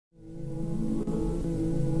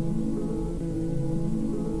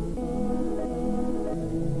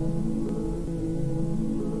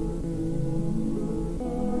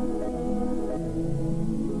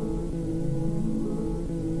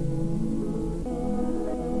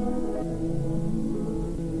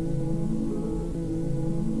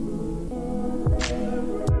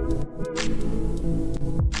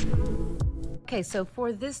Okay, so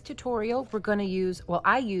for this tutorial, we're going to use, well,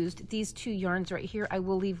 I used these two yarns right here. I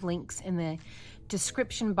will leave links in the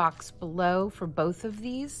description box below for both of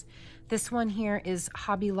these. This one here is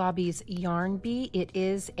Hobby Lobby's Yarn Bee. It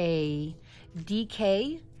is a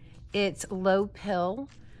DK. It's low pilling,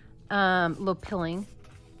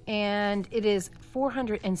 and it is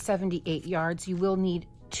 478 yards. You will need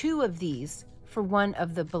 2 of these for one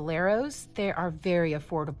of the boleros. They are very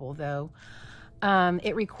affordable though.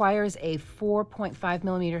 It requires a 4.5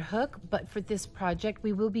 millimeter hook, but for this project,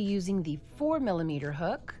 we will be using the 4 millimeter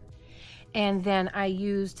hook. And then I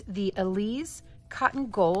used the Elise Cotton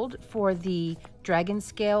Gold for the dragon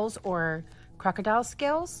scales or crocodile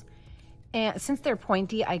scales. And since they're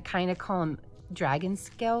pointy, I kind of call them dragon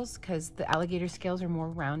scales because the alligator scales are more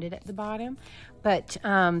rounded at the bottom. But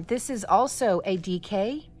this is also a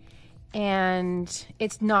DK, and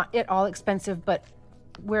it's not at all expensive, but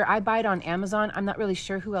where I buy it on Amazon, I'm not really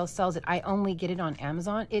sure who else sells it. I only get it on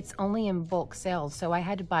Amazon. It's only in bulk sales, so I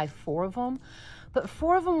had to buy 4 of them. But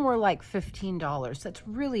 4 of them were like $15. That's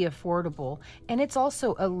really affordable. And it's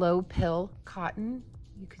also a low pill cotton.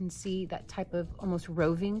 You can see that type of almost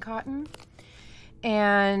roving cotton.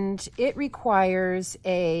 And it requires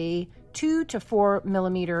a 2 to 4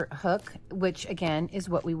 millimeter hook, which again is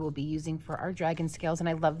what we will be using for our dragon scales. And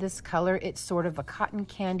I love this color. It's sort of a cotton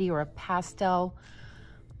candy or a pastel,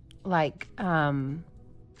 like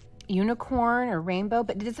unicorn or rainbow,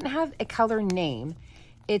 but it doesn't have a color name.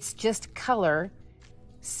 It's just color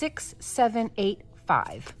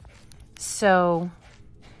 6785. So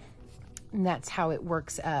that's how it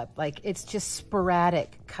works up. Like, it's just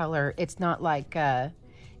sporadic color. It's not like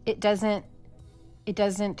it doesn't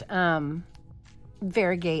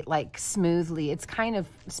variegate like smoothly. It's kind of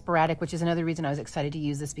sporadic, which is another reason I was excited to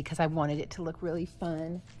use this, because I wanted it to look really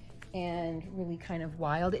fun and really kind of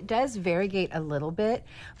wild. It does variegate a little bit,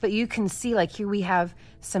 but you can see, like, here we have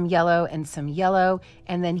some yellow and some yellow,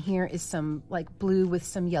 and then here is some like blue with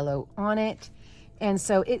some yellow on it. And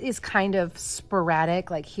so it is kind of sporadic.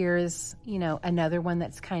 Like, here's, you know, another one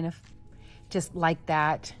that's kind of just like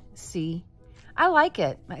that. See, I like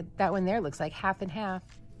it. That one there looks like half and half.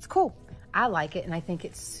 It's cool. I like it, and I think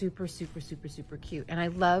it's super, super, super, super cute. And I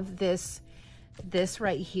love this. This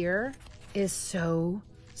right here is so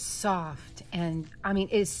soft, and I mean,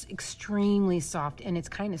 it's extremely soft, and it's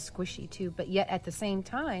kind of squishy too, but yet at the same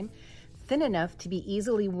time thin enough to be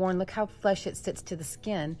easily worn. Look how flush it sits to the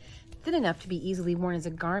skin, thin enough to be easily worn as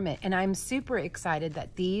a garment. And I'm super excited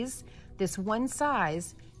that this one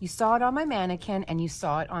size, you saw it on my mannequin and you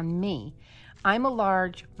saw it on me. I'm a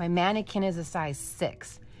large, my mannequin is a size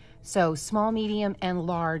 6, so small, medium, and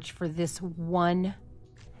large for this one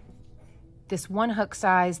hook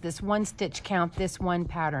size, this one stitch count, this one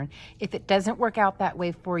pattern. If it doesn't work out that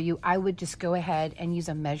way for you, I would just go ahead and use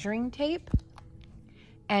a measuring tape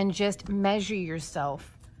and just measure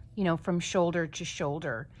yourself, you know, from shoulder to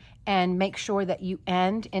shoulder, and make sure that you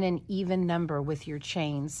end in an even number with your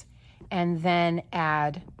chains, and then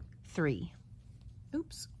add 3.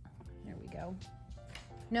 Oops, there we go.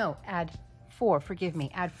 No, add 4, forgive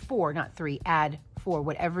me, add 4, not 3, add 4.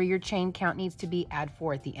 Whatever your chain count needs to be, add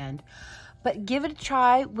 4 at the end. But give it a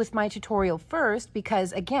try with my tutorial first,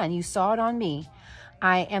 because again, you saw it on me.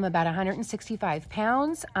 I am about 165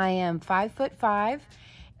 pounds. I am 5'5",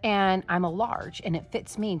 and I'm a large, and it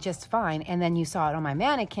fits me just fine. And then you saw it on my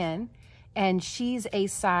mannequin, and she's a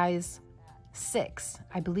size 6.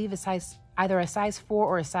 I believe either a size 4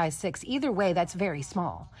 or a size 6. Either way, that's very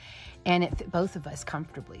small, and it fit both of us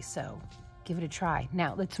comfortably. So give it a try.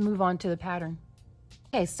 Now let's move on to the pattern.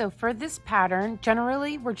 Okay, so for this pattern,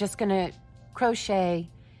 generally we're just gonna crochet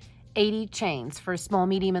 80 chains for small,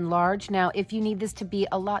 medium, and large. Now, if you need this to be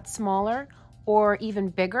a lot smaller or even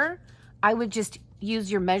bigger, I would just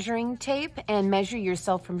use your measuring tape and measure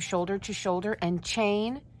yourself from shoulder to shoulder and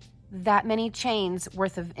chain that many chains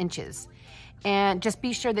worth of inches. And just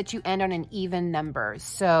be sure that you end on an even number.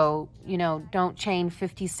 So, you know, don't chain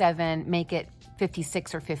 57, make it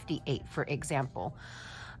 56 or 58, for example.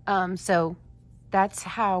 So that's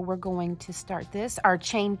how we're going to start this. Our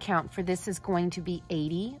chain count for this is going to be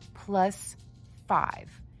 80 plus 5.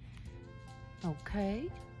 Okay,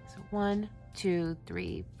 so 1, 2,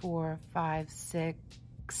 3, 4, 5,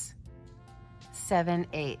 6, 7,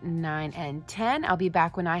 8, 9, and 10. I'll be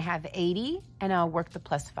back when I have 80, and I'll work the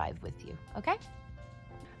plus 5 with you, okay?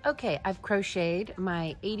 Okay, I've crocheted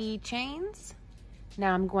my 80 chains.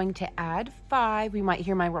 Now I'm going to add 5. We might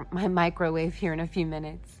hear my microwave here in a few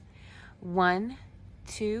minutes. 1,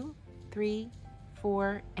 2, 3,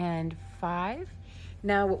 4, and 5.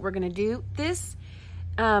 Now what we're gonna do, this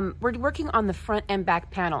we're working on the front and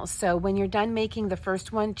back panels. So when you're done making the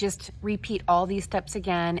first one, just repeat all these steps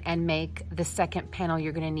again and make the second panel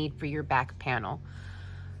you're going to need for your back panel.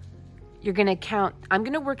 You're going to count, I'm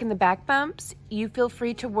going to work in the back bumps. You feel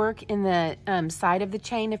free to work in the side of the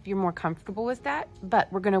chain if you're more comfortable with that,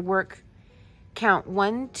 but we're going to count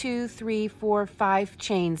 1, 2, 3, 4, 5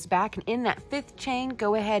 chains back, and in that 5th chain,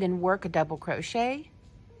 go ahead and work a double crochet.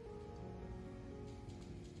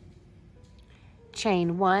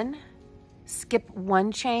 Chain 1, skip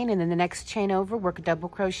 1 chain, and then the next chain over, work a double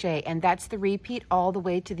crochet, and that's the repeat all the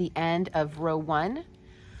way to the end of row 1.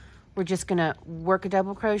 We're just gonna work a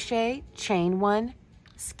double crochet, chain 1,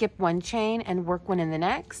 skip 1 chain, and work 1 in the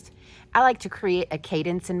next. I like to create a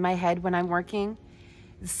cadence in my head when I'm working.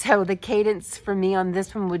 So the cadence for me on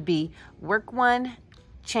this one would be work 1,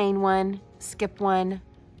 chain 1, skip 1,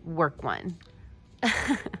 work 1.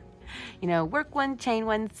 You know, work 1, chain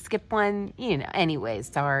 1, skip 1, you know,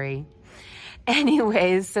 anyways, sorry.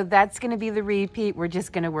 Anyways, so that's going to be the repeat. We're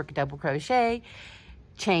just going to work a double crochet,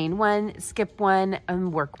 chain 1, skip 1,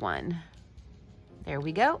 and work 1. There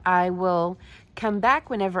we go. I will come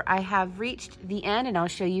back whenever I have reached the end, and I'll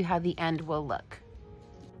show you how the end will look.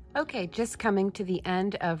 Okay, just coming to the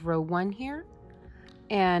end of row 1 here,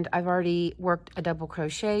 and I've already worked a double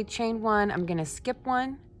crochet, chain 1, I'm going to skip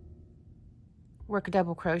 1, work a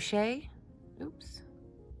double crochet, oops,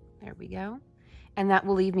 there we go, and that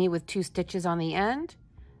will leave me with 2 stitches on the end,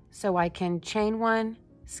 so I can chain 1,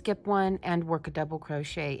 skip 1, and work a double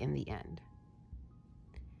crochet in the end.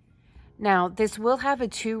 Now this will have a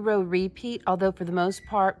 2-row repeat, although for the most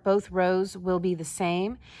part both rows will be the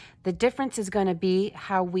same. The difference is going to be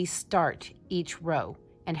how we start each row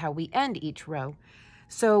and how we end each row.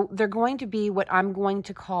 So they're going to be what I'm going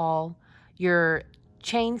to call your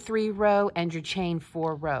chain 3 row and your chain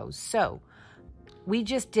 4 rows. So we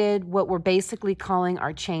just did what we're basically calling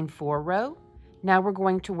our chain 4 row. Now we're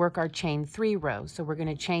going to work our chain 3 row. So we're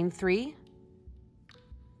going to chain 3,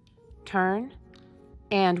 turn,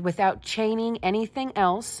 and without chaining anything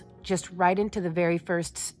else, just right into the very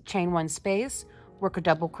first chain 1 space, work a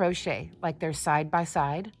double crochet like they're side by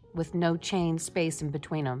side with no chain space in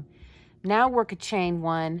between them. Now work a chain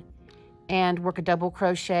 1 and work a double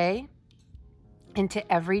crochet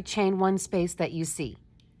into every chain 1 space that you see.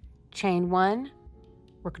 Chain 1,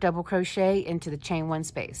 work a double crochet into the chain 1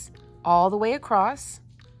 space, all the way across,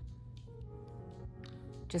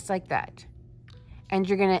 just like that. And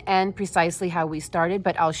you're going to end precisely how we started,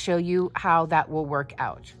 but I'll show you how that will work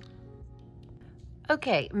out.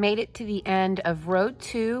 Okay, made it to the end of row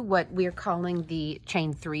 2, what we're calling the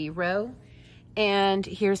chain 3 row. And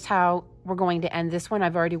here's how we're going to end this one.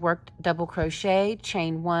 I've already worked double crochet,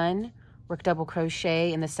 chain 1, work double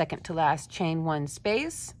crochet in the second to last chain 1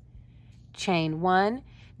 space, chain 1.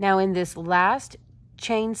 Now in this last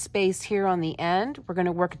chain space here on the end, we're going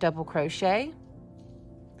to work double crochet.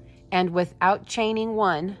 And without chaining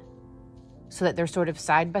 1, so that they're sort of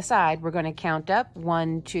side by side, we're going to count up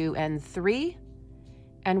 1, 2, and 3,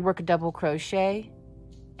 and work a double crochet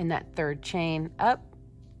in that 3rd chain up,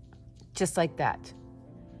 just like that.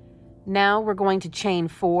 Now we're going to chain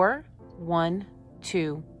 4, 1,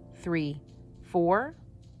 2, 3, 4,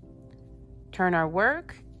 turn our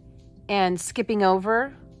work, and skipping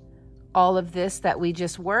over all of this that we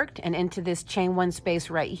just worked and into this chain 1 space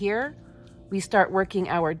right here, we start working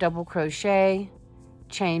our double crochet,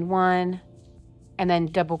 chain 1, and then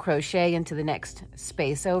double crochet into the next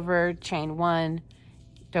space over, chain 1,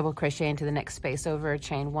 double crochet into the next space over,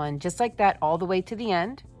 chain 1, just like that all the way to the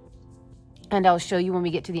end. And I'll show you when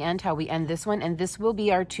we get to the end how we end this one, and this will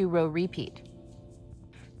be our 2-row repeat.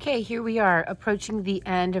 Okay, here we are approaching the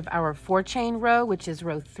end of our 4-chain row, which is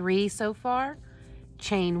row 3 so far.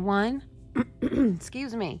 Chain 1,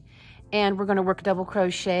 excuse me, and we're going to work double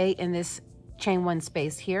crochet in this chain 1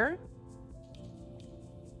 space here.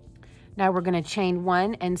 Now we're going to chain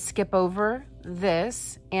 1 and skip over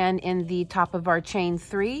this, and in the top of our chain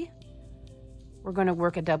 3, we're going to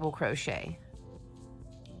work a double crochet.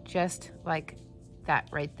 Just like that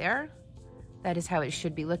right there. That is how it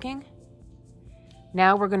should be looking.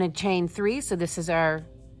 Now we're going to chain 3, so this is our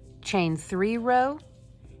chain 3 row,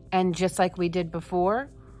 and just like we did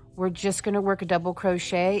before, we're just going to work a double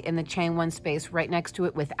crochet in the chain 1 space right next to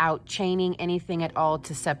it without chaining anything at all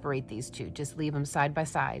to separate these two. Just leave them side by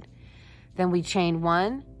side. Then we chain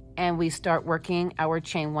 1 and we start working our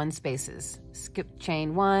chain 1 spaces. Skip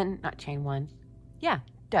chain 1, not chain 1. Yeah,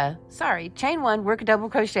 duh, sorry. Chain 1, work a double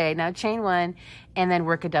crochet. Now chain 1 and then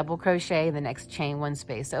work a double crochet in the next chain 1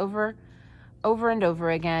 space over and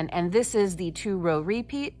over again. And this is the 2-row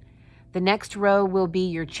repeat. The next row will be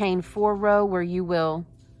your chain 4 row where you will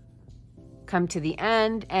come to the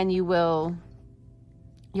end, and you'll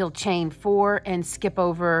chain 4 and skip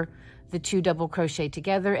over the 2 double crochet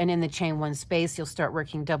together, and in the chain 1 space you'll start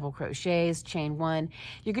working double crochets, chain 1.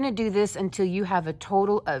 You're going to do this until you have a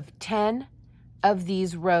total of 10 of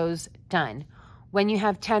these rows done. When you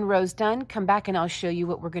have 10 rows done, come back and I'll show you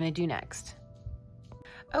what we're going to do next.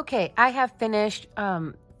 Okay, I have finished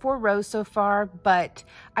 4 rows so far, but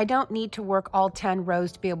I don't need to work all 10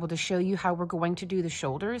 rows to be able to show you how we're going to do the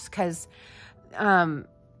shoulders, because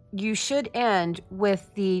you should end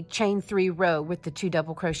with the chain 3 row with the 2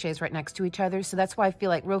 double crochets right next to each other. So that's why I feel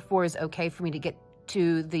like row 4 is okay for me to get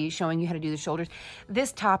to the showing you how to do the shoulders.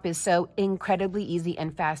 This top is so incredibly easy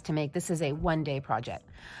and fast to make. This is a one-day project.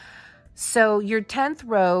 So your 10th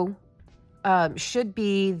row should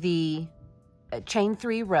be the chain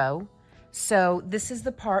 3 row. So this is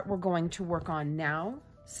the part we're going to work on now.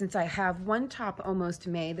 Since I have one top almost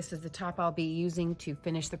made, this is the top I'll be using to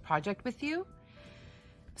finish the project with you.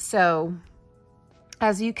 So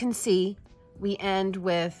as you can see, we end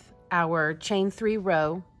with our chain 3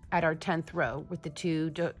 row at our 10th row with the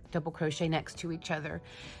 2 double crochet next to each other.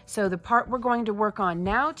 So the part we're going to work on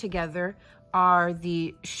now together are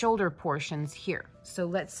the shoulder portions here. So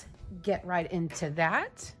let's get right into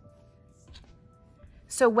that.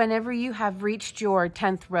 So whenever you have reached your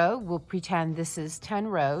 10th row, we'll pretend this is 10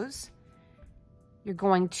 rows. You're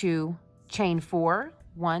going to chain 4,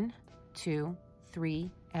 1, 2,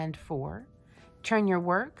 3, and 4. Turn your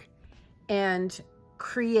work and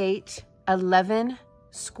create 11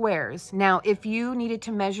 squares. Now, if you needed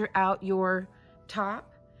to measure out your top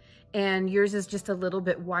and yours is just a little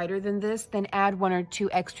bit wider than this, then add 1 or 2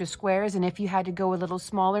 extra squares. And if you had to go a little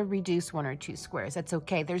smaller, reduce 1 or 2 squares. That's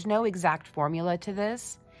okay. There's no exact formula to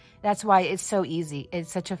this. That's why it's so easy. It's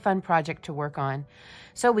such a fun project to work on.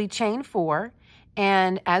 So we chain 4,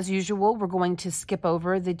 and as usual, we're going to skip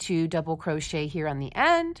over the 2 double crochet here on the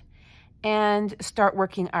end and start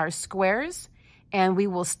working our squares. And we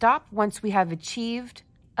will stop once we have achieved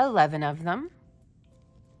 11 of them.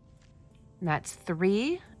 And that's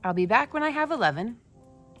 3. I'll be back when I have 11.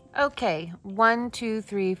 Okay, 1, 2,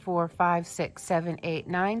 3, 4, 5, 6, 7, 8,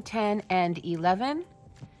 9, 10, and 11.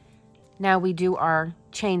 Now we do our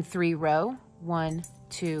chain 3 row. 1,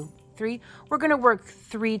 2, 3. We're going to work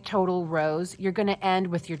 3 total rows. You're going to end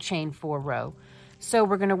with your chain 4 row. So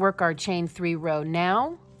we're going to work our chain 3 row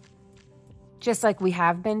now, just like we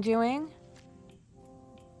have been doing.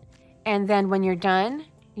 And then when you're done,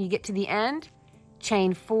 you get to the end,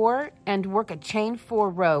 chain 4 and work a chain 4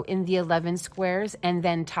 row in the 11 squares and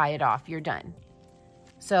then tie it off. You're done.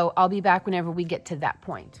 So I'll be back whenever we get to that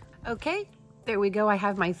point. Okay, there we go. I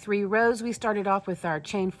have my 3 rows. We started off with our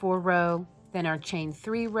chain 4 row, then our chain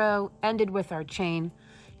 3 row, ended with our chain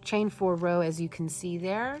 4 row, as you can see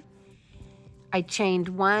there. I chained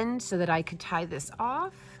 1 so that I could tie this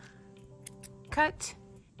off. Cut,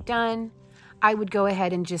 done. I would go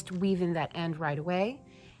ahead and just weave in that end right away.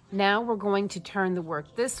 Now we're going to turn the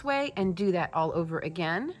work this way and do that all over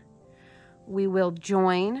again. We will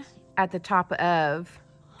join at the top of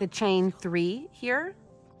the chain 3 here,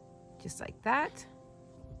 just like that.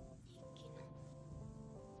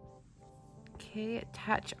 Okay,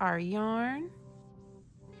 attach our yarn.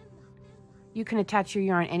 You can attach your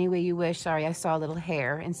yarn any way you wish. Sorry, I saw a little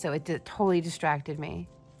hair, and so it totally distracted me.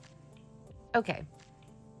 Okay.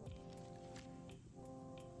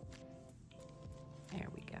 There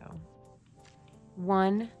we go.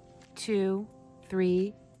 1, 2,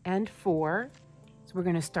 3, and 4. So we're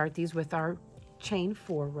going to start these with our chain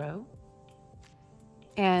 4 row.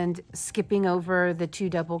 And skipping over the 2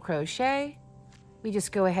 double crochet, we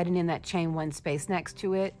just go ahead and in that chain 1 space next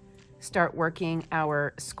to it, start working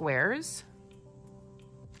our squares.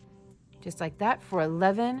 Just like that for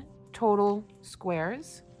 11 total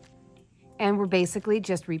squares. And we're basically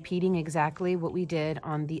just repeating exactly what we did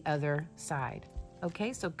on the other side.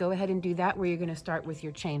 Okay, so go ahead and do that, where you're going to start with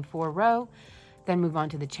your chain 4 row, then move on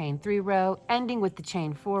to the chain 3 row, ending with the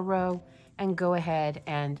chain 4 row, and go ahead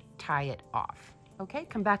and tie it off. Okay,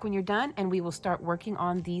 come back when you're done and we will start working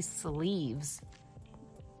on these sleeves.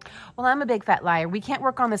 Well, I'm a big fat liar. We can't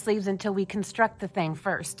work on the sleeves until we construct the thing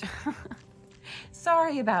first.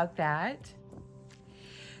 Sorry about that.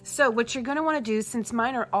 So what you're going to want to do, since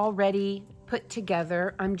mine are already put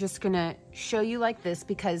together, I'm just going to show you like this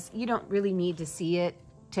because you don't really need to see it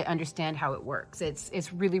to understand how it works.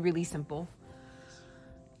 It's really, really simple.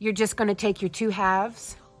 You're just going to take your 2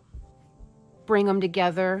 halves, bring them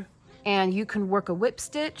together, and you can work a whip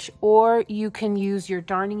stitch or you can use your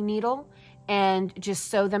darning needle and just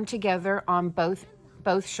sew them together on both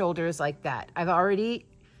shoulders like that. I've already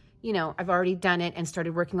done it and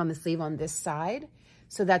started working on the sleeve on this side.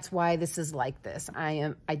 So that's why this is like this.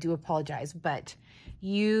 I do apologize, but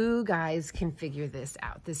you guys can figure this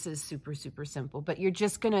out. This is super, super simple, but you're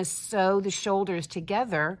just gonna sew the shoulders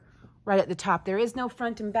together right at the top. There is no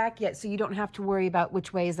front and back yet, so you don't have to worry about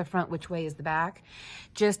which way is the front, which way is the back.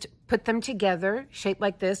 Just put them together, shaped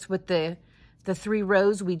like this with the 3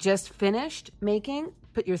 rows we just finished making.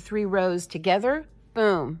 Put your 3 rows together,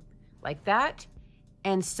 boom, like that,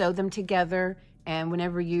 and sew them together. And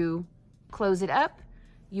whenever you close it up,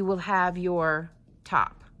 you will have your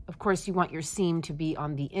top. Of course, you want your seam to be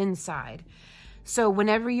on the inside. So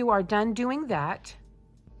whenever you are done doing that,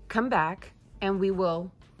 come back and we will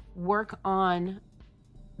work on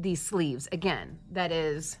these sleeves. Again, that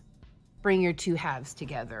is, bring your 2 halves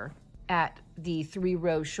together at the 3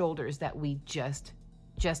 row shoulders that we just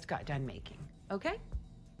got done making, okay?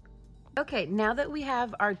 Okay, now that we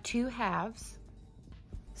have our 2 halves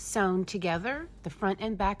sewn together, the front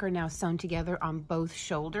and back are now sewn together on both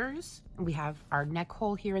shoulders. We have our neck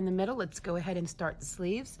hole here in the middle. Let's go ahead and start the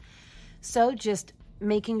sleeves. So just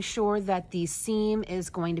making sure that the seam is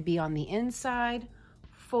going to be on the inside.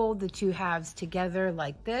 Fold the 2 halves together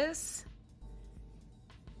like this.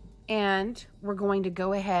 And we're going to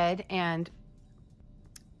go ahead and,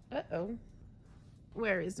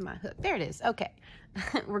 where is my hook? There it is, okay.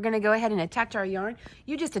 We're gonna go ahead and attach our yarn.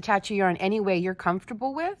 You just attach your yarn any way you're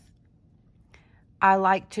comfortable with. I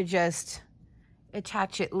like to just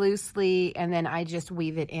attach it loosely and then I just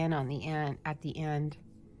weave it in on the end, at the end.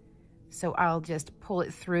 So I'll just pull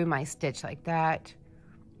it through my stitch like that,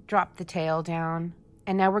 drop the tail down,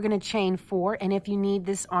 and now we're gonna chain 4. And if you need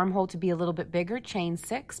this armhole to be a little bit bigger, chain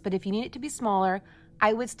 6. But if you need it to be smaller,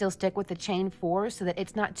 I would still stick with the chain 4 so that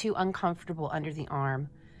it's not too uncomfortable under the arm.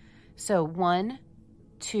 So 1,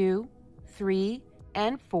 2, 3,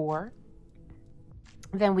 and 4.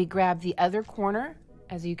 Then we grab the other corner.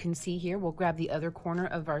 As you can see here, we'll grab the other corner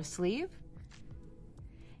of our sleeve.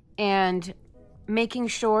 And making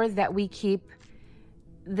sure that we keep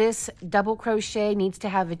this double crochet needs to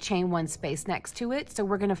have a chain 1 space next to it. So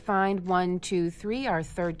we're gonna find 1, 2, 3, our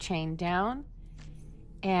 3rd chain down,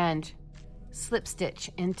 and slip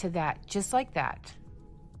stitch into that, just like that.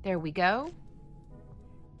 There we go.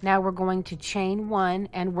 Now we're going to chain 1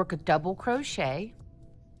 and work a double crochet.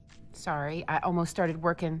 Sorry, I almost started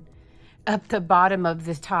working up the bottom of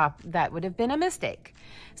the top. That would have been a mistake.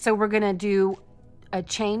 So we're gonna do a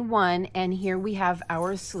chain 1, and here we have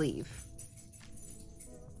our sleeve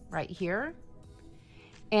right here.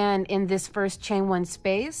 And in this first chain 1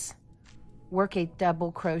 space, work a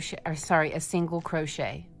double crochet, or sorry, a single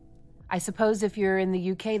crochet. I suppose if you're in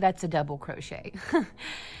the UK, that's a double crochet.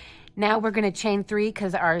 Now we're going to chain 3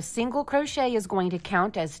 because our single crochet is going to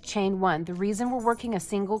count as chain 1. The reason we're working a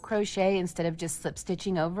single crochet instead of just slip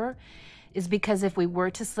stitching over is because if we were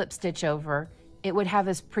to slip stitch over, it would have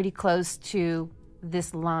us pretty close to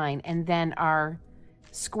this line, and then our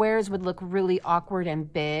squares would look really awkward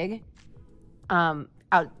and big.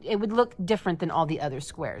 It would look different than all the other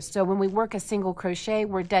squares. So when we work a single crochet,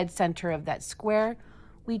 we're dead center of that square.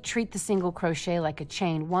 We treat the single crochet like a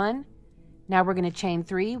chain 1. Now we're going to chain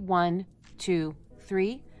 3, 1, 2,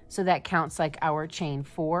 3. So that counts like our chain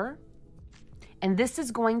 4. And this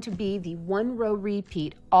is going to be the 1 row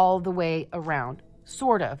repeat all the way around,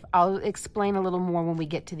 sort of. I'll explain a little more when we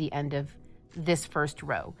get to the end of this first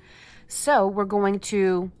row. So we're going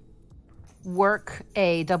to work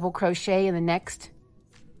a double crochet in the next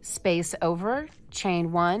space over,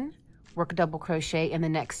 chain 1, work a double crochet in the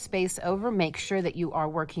next space over. Make sure that you are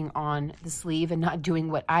working on the sleeve and not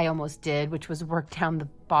doing what I almost did, which was work down the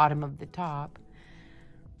bottom of the top.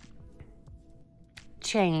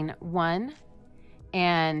 Chain 1,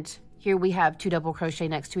 and here we have 2 double crochet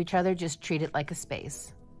next to each other. Just treat it like a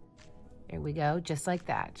space. There we go, just like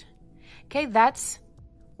that. Okay, that's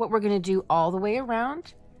what we're going to do all the way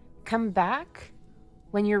around. Come back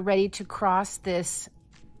when you're ready to cross this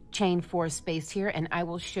chain 4 space here, and I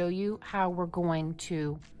will show you how we're going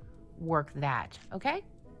to work that, okay?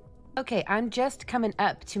 Okay, I'm just coming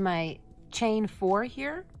up to my chain 4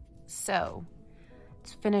 here. So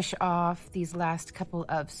let's finish off these last couple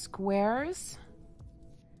of squares.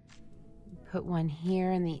 Put one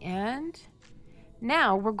here in the end.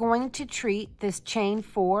 Now we're going to treat this chain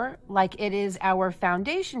 4 like it is our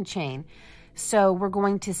foundation chain. So we're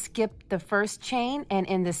going to skip the first chain, and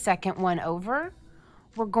in the second one over,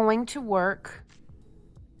 we're going to work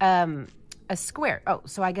a square. Oh,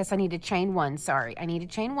 so I guess I need to chain 1, sorry. I need to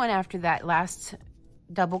chain 1 after that last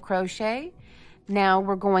double crochet. Now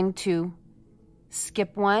we're going to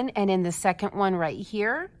skip 1, and in the second one right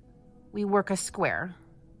here, we work a square.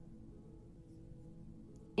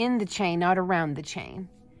 In the chain, not around the chain.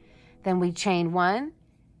 Then we chain 1,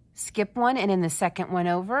 skip one, and in the second one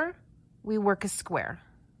over, we work a square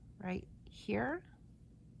right here.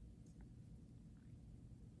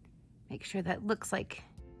 Make sure that looks like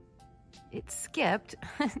it skipped.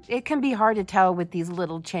 It can be hard to tell with these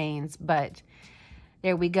little chains, but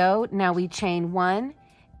there we go. Now we chain one,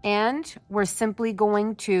 and we're simply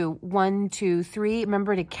going to 1, 2, 3.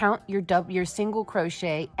 Remember to count your single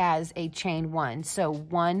crochet as a chain one. So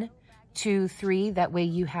 1, 2, 3. That way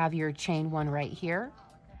you have your chain one right here,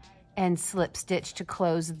 and slip stitch to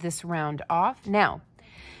close this round off. Now,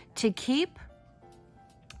 to keep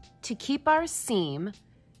our seam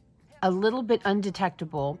a little bit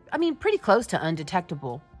undetectable, I mean pretty close to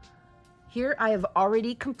undetectable, here I have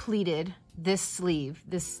already completed this sleeve,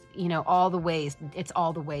 this, you know, all the ways, it's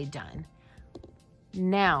all the way done.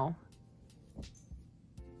 Now,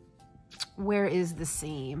 where is the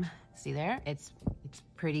seam? See there? It's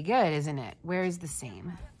pretty good, isn't it? Where is the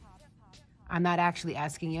seam? I'm not actually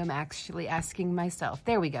asking you, I'm actually asking myself.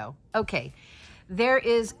 There we go. Okay, there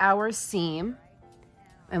is our seam.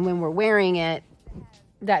 And when we're wearing it,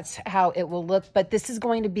 that's how it will look. But this is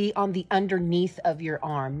going to be on the underneath of your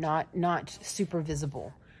arm, not super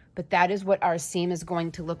visible. But that is what our seam is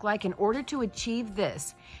going to look like. In order to achieve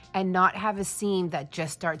this and not have a seam that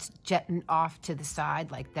just starts jetting off to the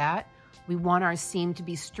side like that, we want our seam to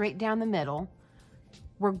be straight down the middle.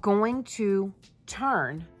 We're going to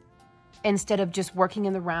turn. Instead of just working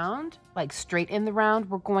in the round, like straight in the round,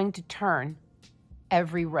 we're going to turn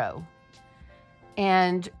every row.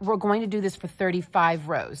 And we're going to do this for 35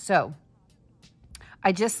 rows. So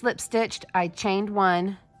I just slip stitched, I chained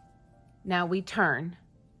one, now we turn.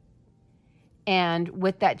 And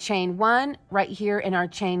with that chain one, right here in our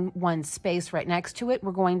chain one space right next to it,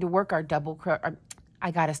 we're going to work our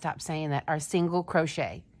I gotta stop saying that, our single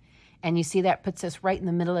crochet. And you see that puts us right in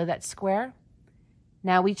the middle of that square?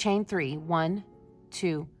 Now we chain 3, 1,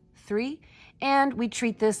 2, 3, and we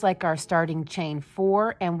treat this like our starting chain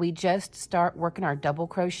 4, and we just start working our double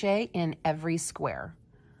crochet in every square.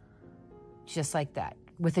 Just like that,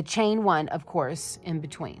 with a chain 1, of course, in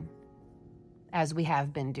between, as we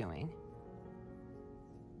have been doing.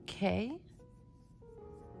 Okay.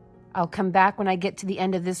 I'll come back when I get to the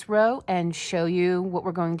end of this row and show you what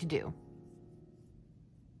we're going to do.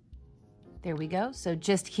 There we go. So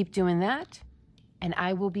just keep doing that, and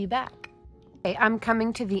I will be back. Okay, I'm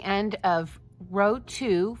coming to the end of row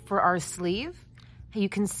 2 for our sleeve. You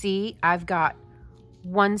can see I've got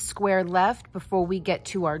 1 square left before we get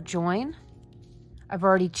to our join. I've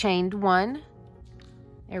already chained 1.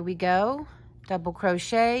 There we go. Double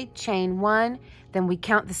crochet, chain 1. Then we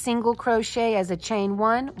count the single crochet as a chain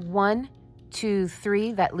 1. 1, 2,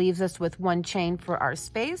 3. That leaves us with 1 chain for our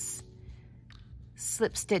space.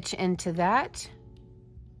 Slip stitch into that.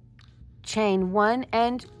 Chain 1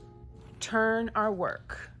 and turn our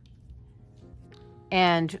work.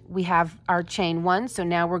 And we have our chain 1, so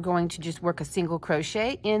now we're going to just work a single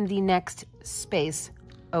crochet in the next space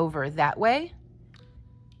over that way.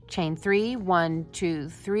 Chain 3, 1, 2,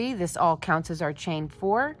 3. This all counts as our chain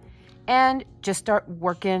 4. And just start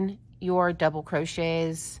working your double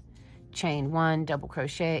crochets. Chain 1, double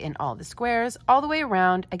crochet in all the squares, all the way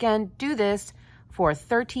around. Again, do this for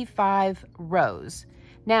 35 rows.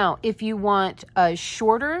 Now, if you want a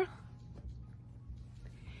shorter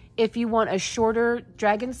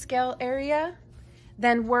dragon scale area,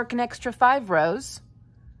 then work an extra 5 rows.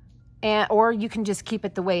 Or you can just keep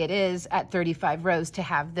it the way it is at 35 rows to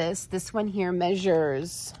have this. This one here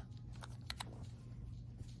measures,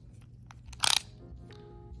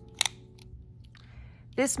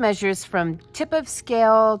 from tip of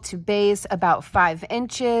scale to base about 5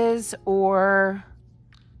 inches or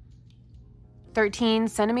 13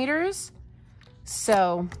 centimeters.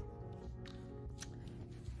 So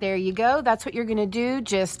there you go. That's what you're gonna do.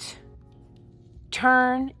 Just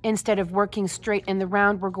turn. Instead of working straight in the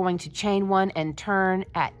round, we're going to chain 1 and turn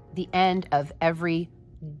at the end of every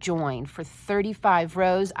join. For 35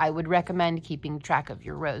 rows, I would recommend keeping track of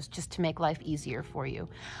your rows just to make life easier for you.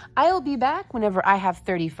 I'll be back whenever I have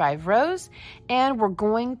 35 rows, and we're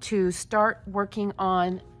going to start working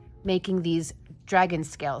on making these dragon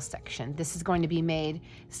scale section. This is going to be made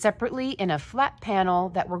separately in a flat panel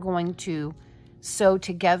that we're going to sew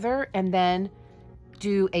together and then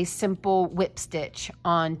do a simple whip stitch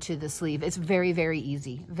onto the sleeve. It's very, very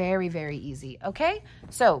easy. Very, very easy. Okay,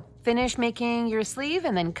 so finish making your sleeve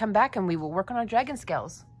and then come back and we will work on our dragon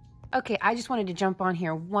scales. Okay, I just wanted to jump on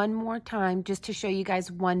here one more time just to show you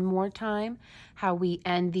guys one more time how we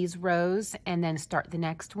end these rows and then start the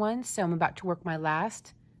next one. So I'm about to work my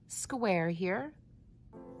last square here.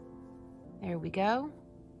 There we go.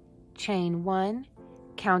 Chain 1,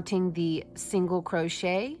 counting the single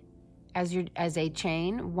crochet as a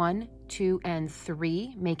chain, 1, 2, and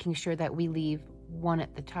 3, making sure that we leave one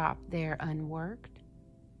at the top there unworked.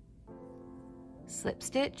 Slip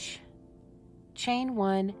stitch, chain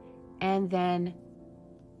 1, and then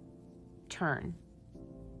turn.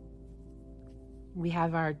 We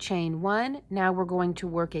have our chain 1. Now we're going to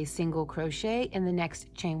work a single crochet in the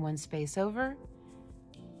next chain 1 space over.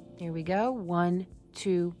 There we go. 1,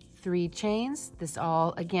 2, 3 chains. This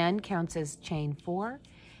all again counts as chain 4.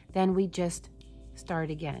 Then we just start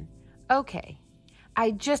again. Okay.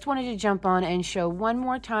 I just wanted to jump on and show one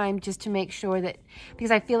more time just to make sure that,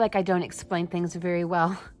 because I feel like I don't explain things very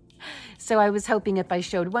well. So I was hoping if I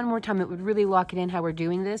showed one more time, it would really lock it in how we're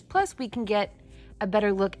doing this. Plus we can get a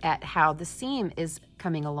better look at how the seam is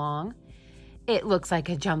coming along. It looks like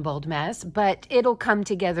a jumbled mess, but it'll come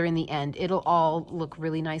together in the end. It'll all look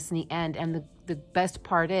really nice in the end. And the best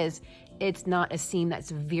part is it's not a seam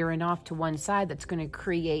that's veering off to one side that's going to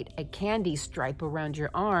create a candy stripe around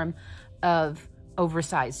your arm of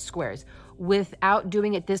oversized squares. Without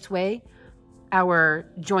doing it this way, our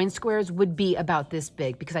join squares would be about this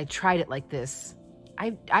big because I tried it like this.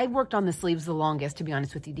 I worked on the sleeves the longest, to be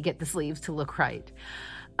honest with you, to get the sleeves to look right.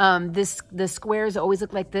 The squares always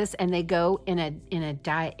look like this, and they go in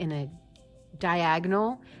a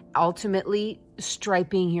diagonal, ultimately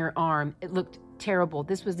striping your arm. It looked terrible.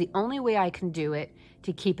 This was the only way I can do it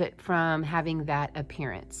to keep it from having that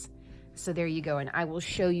appearance. So there you go, and I will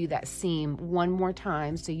show you that seam one more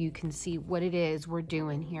time so you can see what it is we're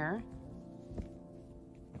doing here.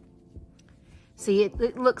 See,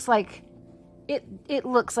 it looks like it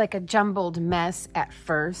looks like a jumbled mess at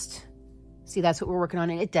first. See, that's what we're working on,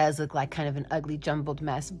 and it does look like kind of an ugly jumbled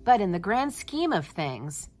mess, but in the grand scheme of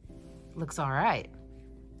things, it looks all right.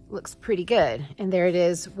 Looks pretty good. And there it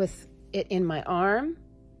is with it in my arm.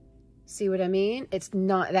 See what I mean? It's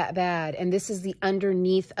not that bad. And this is the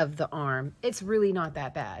underneath of the arm. It's really not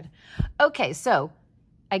that bad. Okay, so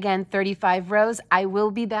again, 35 rows. I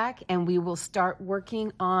will be back and we will start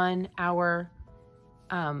working on our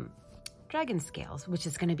dragon scales, which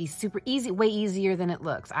is going to be super easy, way easier than it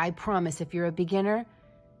looks. I promise, if you're a beginner,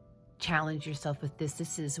 challenge yourself with this.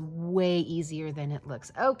 This is way easier than it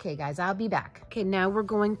looks. Okay, guys, I'll be back. Okay, now we're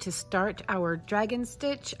going to start our dragon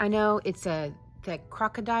stitch. I know it's the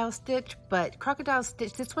crocodile stitch, but crocodile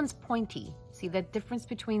stitch, this one's pointy. See the difference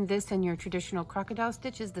between this and your traditional crocodile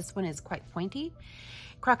stitches? This one is quite pointy.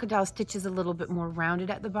 Crocodile stitch is a little bit more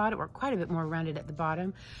rounded at the bottom, or quite a bit more rounded at the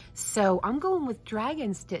bottom. So I'm going with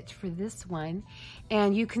dragon stitch for this one.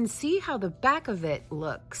 And you can see how the back of it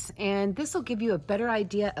looks. And this will give you a better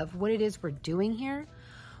idea of what it is we're doing here.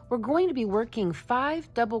 We're going to be working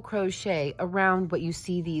 5 double crochet around what you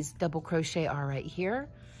see these double crochet are right here.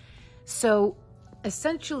 So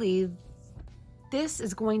essentially, this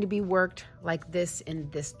is going to be worked like this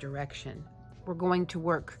in this direction. We're going to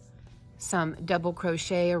work some double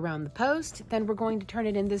crochet around the post, then we're going to turn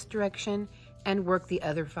it in this direction and work the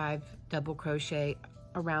other 5 double crochet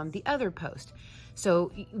around the other post.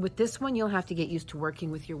 So with this one, you'll have to get used to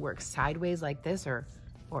working with your work sideways like this, or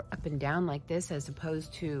up and down like this, as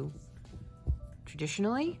opposed to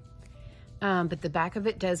traditionally. But the back of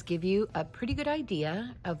it does give you a pretty good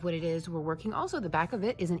idea of what it is we're working. Also, the back of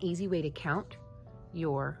it is an easy way to count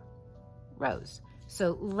your rows.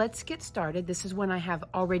 So let's get started. This is one I have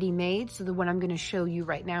already made. So the one I'm going to show you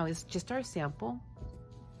right now is just our sample.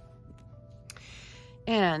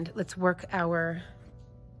 And let's work our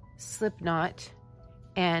slip knot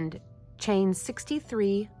and chain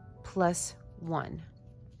 63 plus 1.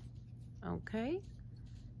 Okay.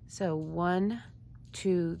 So 1,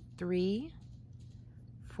 2, 3,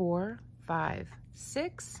 4, 5,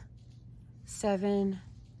 6, 7,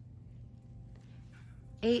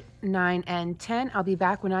 8, 9, and 10. I'll be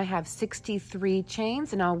back when I have 63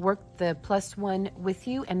 chains, and I'll work the plus 1 with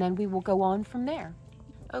you, and then we will go on from there.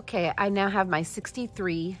 Okay, I now have my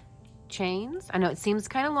 63 chains. I know it seems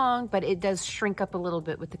kind of long, but it does shrink up a little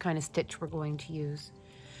bit with the kind of stitch we're going to use.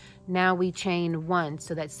 Now we chain 1,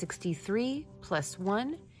 so that's 63 plus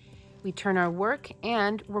 1. We turn our work,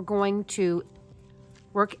 and we're going to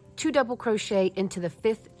work 2 double crochet into the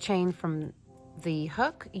 5th chain from the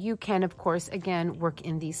hook. You can, of course, again, work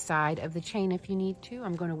in the side of the chain if you need to.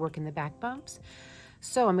 I'm going to work in the back bumps.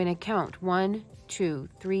 So I'm going to count 1, 2,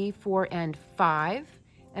 3, 4, and 5. And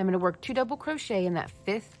I'm going to work 2 double crochet in that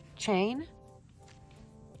 5th chain.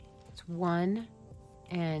 It's 1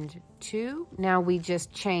 and 2. Now we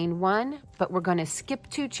just chain 1, but we're going to skip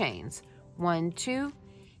 2 chains. 1, 2,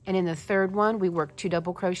 and in the 3rd one, we work 2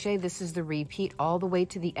 double crochet. This is the repeat all the way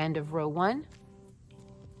to the end of row 1.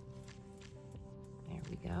 There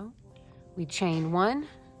we go. We chain 1,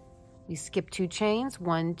 we skip 2 chains,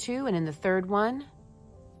 1, 2, and in the third one,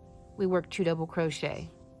 we work 2 double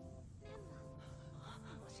crochet.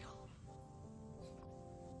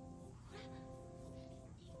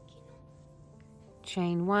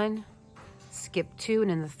 Chain 1, skip 2,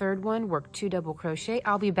 and in the third one, work 2 double crochet.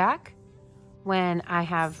 I'll be back when I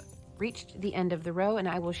have reached the end of the row, and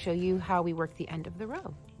I will show you how we work the end of the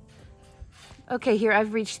row. Okay, here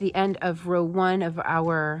I've reached the end of row 1 of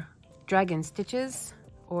our dragon stitches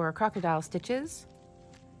or crocodile stitches.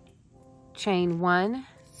 Chain 1,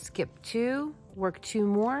 skip 2, work 2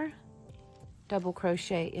 more, double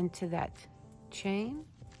crochet into that chain.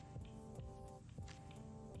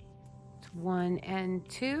 1 and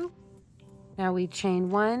 2. Now we chain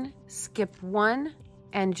 1, skip 1,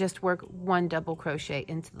 and just work 1 double crochet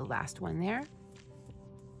into the last one there.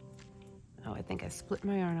 Oh, I think I split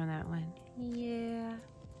my yarn on that one. Yeah.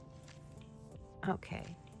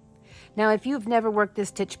 Okay. Now, if you've never worked this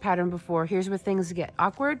stitch pattern before, here's where things get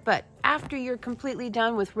awkward, but after you're completely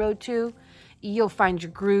done with row 2, you'll find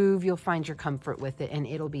your groove, you'll find your comfort with it, and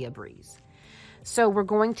it'll be a breeze. So we're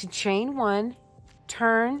going to chain 1,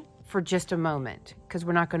 turn for just a moment, because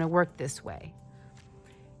we're not going to work this way.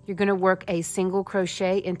 You're going to work a single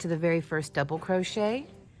crochet into the very first double crochet,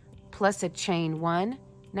 plus a chain 1.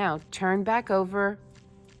 Now turn back over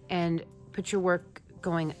and put your work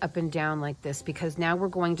going up and down like this, because now we're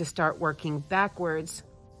going to start working backwards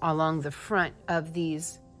along the front of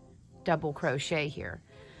these double crochet here.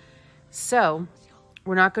 So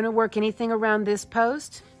we're not going to work anything around this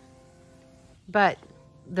post, but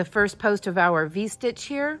the first post of our V-stitch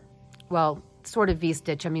here, well, sort of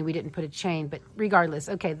V-stitch, I mean, we didn't put a chain, but regardless,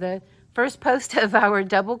 okay, the first post of our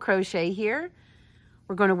double crochet here,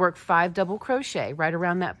 we're going to work 5 double crochet right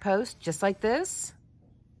around that post, just like this.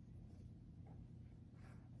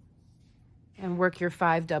 And work your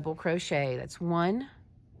 5 double crochet. That's 1,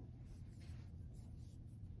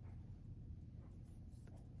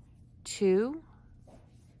 2,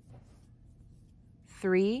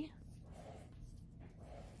 3,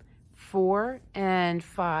 4, and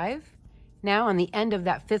 5. Now on the end of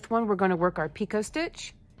that 5th one, we're going to work our picot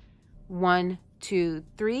stitch. 1, 2,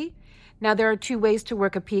 3. Now there are 2 ways to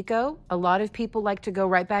work a picot. A lot of people like to go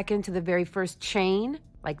right back into the very first chain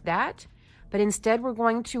like that, but instead we're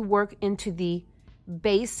going to work into the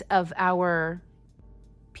base of our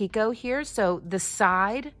picot here. So the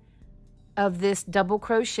side of this double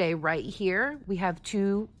crochet right here, we have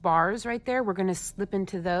 2 bars right there. We're going to slip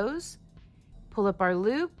into those, pull up our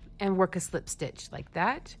loop, and work a slip stitch like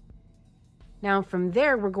that. Now from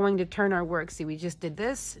there, we're going to turn our work. See, we just did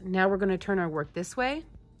this. Now we're going to turn our work this way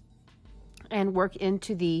and work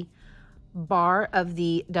into the bar of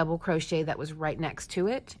the double crochet that was right next to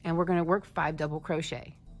it. And we're going to work 5 double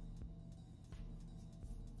crochet.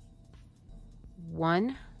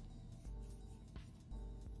 1,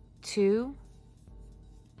 2,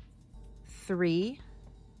 3,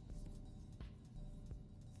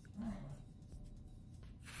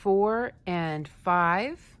 4, and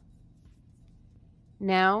 5.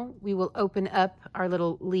 Now we will open up our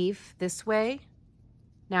little leaf this way.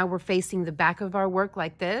 Now we're facing the back of our work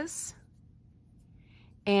like this.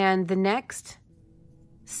 And the next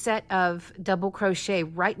set of double crochet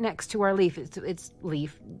right next to our leaf, it's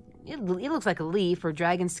leaf. It looks like a leaf or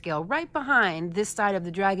dragon scale. Right behind this side of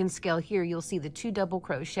the dragon scale here, you'll see the 2 double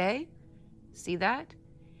crochet. See that?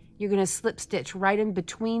 You're going to slip stitch right in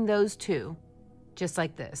between those 2, just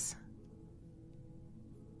like this.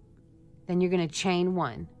 Then you're going to chain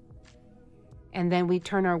 1. And then we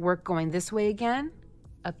turn our work going this way again,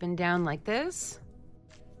 up and down like this.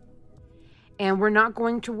 And we're not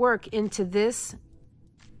going to work into this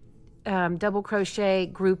double crochet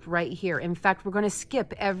group right here. In fact, we're going to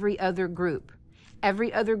skip every other group.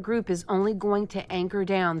 Every other group is only going to anchor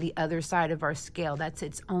down the other side of our scale. That's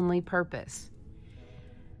its only purpose.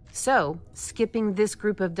 So skipping this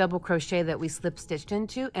group of double crochet that we slip stitched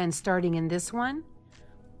into and starting in this one,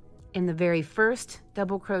 in the very first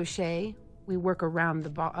double crochet, we work around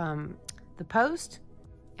the post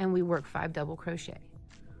and we work 5 double crochet.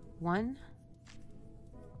 1,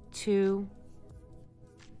 2,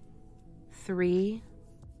 3,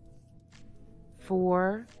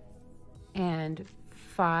 4, and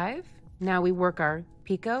 5. Now we work our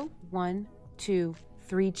picot, 1, 2,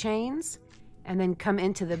 3 chains, and then come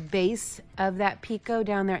into the base of that picot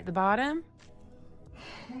down there at the bottom,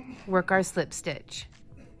 work our slip stitch,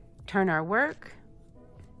 turn our work.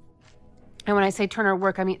 And when I say turn our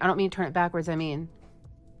work, I don't mean turn it backwards. I mean,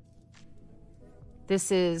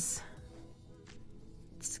 this is,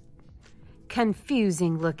 it's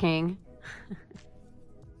confusing looking.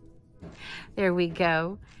 There we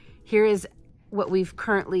go. Here is what we've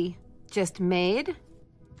currently just made.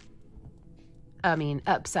 I mean,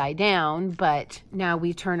 upside down, but now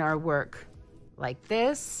we turn our work like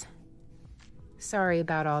this. Sorry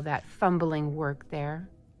about all that fumbling work there.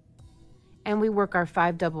 And we work our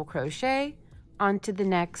 5 double crochet onto the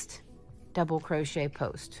next double crochet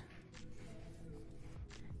post.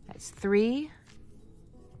 That's 3,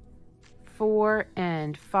 4,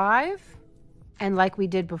 and 5. And like we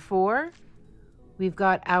did before, we've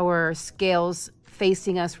got our scales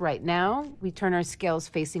facing us right now. We turn our scales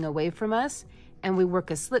facing away from us, and we work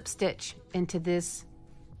a slip stitch into this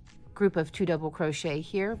group of 2 double crochet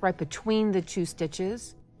here, right between the 2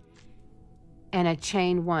 stitches, and a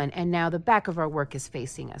chain 1. And now the back of our work is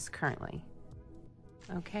facing us currently.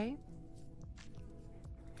 Okay.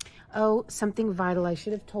 Oh, something vital I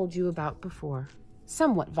should have told you about before.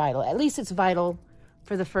 Somewhat vital. At least it's vital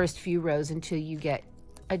for the first few rows until you get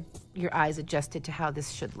your eyes adjusted to how this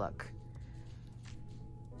should look.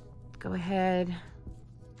 Go ahead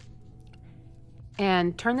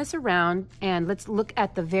and turn this around, and let's look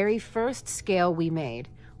at the very first scale we made.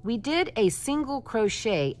 We did a single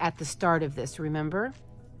crochet at the start of this, remember?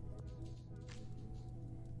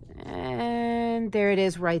 And there it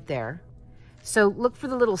is right there. So look for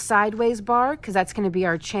the little sideways bar, because that's going to be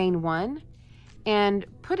our chain 1, and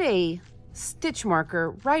put a stitch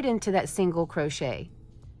marker right into that single crochet.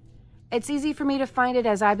 It's easy for me to find it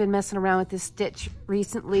as I've been messing around with this stitch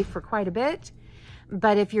recently for quite a bit.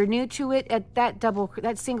 But if you're new to it,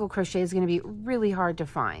 that single crochet is going to be really hard to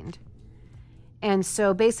find. And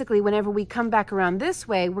so basically whenever we come back around this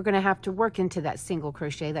way, we're going to have to work into that single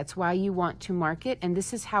crochet. That's why you want to mark it. And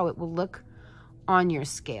this is how it will look on your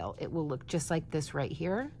scale. It will look just like this right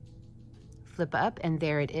here. Flip up, and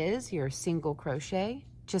there it is, your single crochet,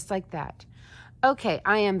 just like that. Okay,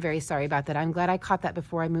 I am very sorry about that. I'm glad I caught that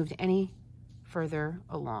before I moved any further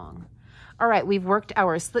along. All right, we've worked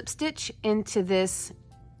our slip stitch into this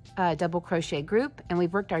double crochet group, and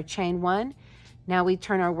we've worked our chain 1. Now we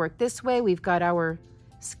turn our work this way. We've got our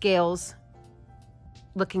scales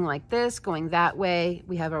looking like this, going that way.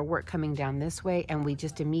 We have our work coming down this way, and we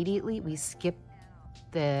just immediately, we skip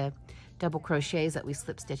the double crochets that we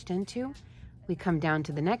slip stitched into. We come down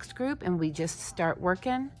to the next group, and we just start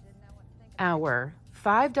working our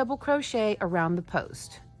 5 double crochet around the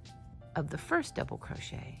post of the first double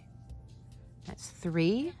crochet. That's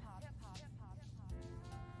 3,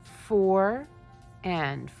 4,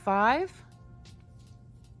 and 5.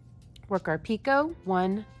 Work our picot,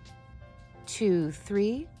 1, 2,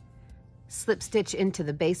 3. Slip stitch into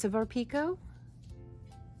the base of our picot.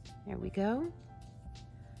 There we go.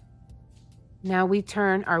 Now we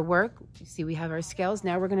turn our work. You see we have our scales.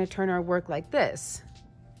 Now we're going to turn our work like this.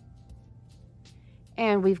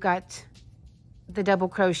 And we've got the double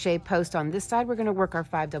crochet post on this side. We're going to work our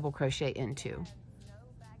 5 double crochet into.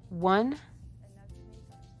 1,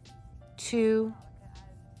 2,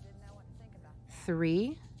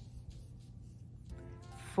 3,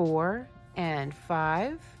 4, and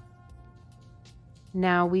 5.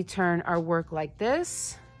 Now we turn our work like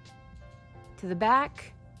this to the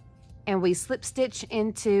back, and we slip stitch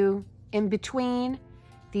into in between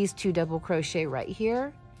these 2 double crochet right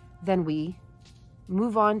here. Then we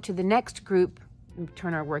move on to the next group. We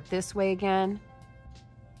turn our work this way again,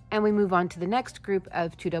 and we move on to the next group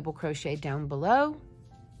of 2 double crochet down below.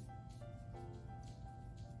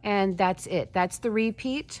 And that's it. That's the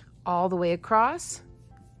repeat all the way across.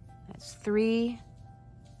 That's 3,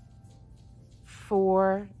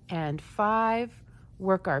 4, and 5.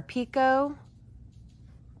 Work our picot.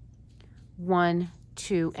 1,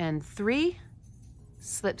 2, and 3.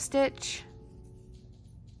 Slip stitch.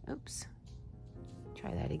 Oops.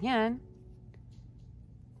 Try that again.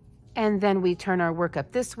 And then we turn our work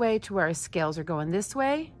up this way to where our scales are going this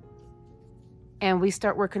way. And we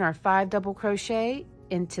start working our 5 double crochet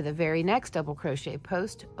into the very next double crochet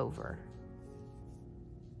post over.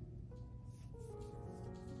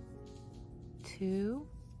 2,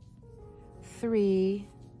 3,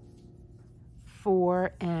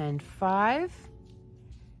 4, and 5.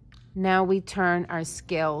 Now we turn our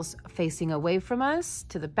scales facing away from us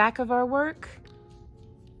to the back of our work,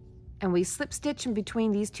 and we slip stitch in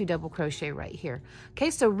between these 2 double crochet right here. Okay,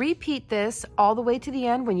 so repeat this all the way to the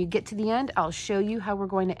end. When you get to the end, I'll show you how we're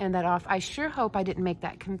going to end that off. I sure hope I didn't make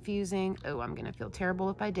that confusing. Oh, I'm gonna feel terrible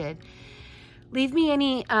if I did. Leave me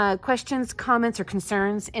any questions, comments, or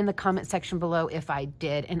concerns in the comment section below if I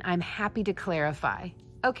did, and I'm happy to clarify.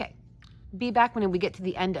 Okay, be back when we get to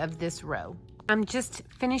the end of this row. I'm just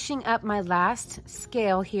finishing up my last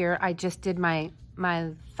scale here. I just did my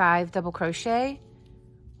 5 double crochet.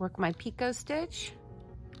 Work my picot stitch.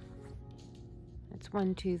 That's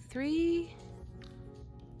 1, 2, 3.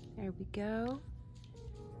 There we go.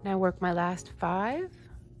 Now work my last 5.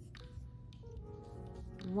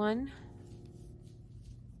 1,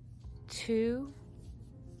 2,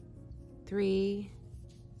 3,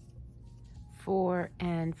 4,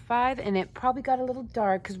 and 5. And it probably got a little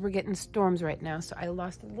dark because we're getting storms right now, so I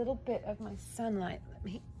lost a little bit of my sunlight.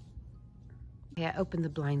 Yeah, open the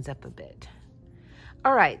blinds up a bit.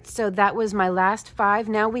 All right, so that was my last 5.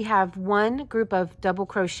 Now we have one group of double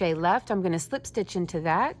crochet left. I'm going to slip stitch into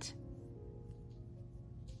that,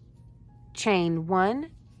 chain 1,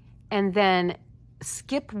 and then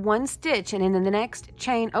skip 1 stitch, and in the next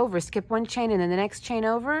chain over, skip 1 chain, and in the next chain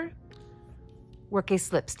over, work a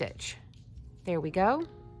slip stitch. There we go.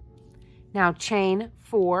 Now chain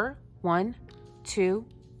 4, 1, 2,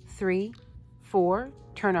 3, 4,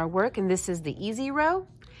 turn our work, and this is the easy row.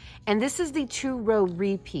 And this is the 2-row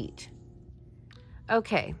repeat.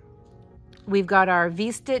 Okay, we've got our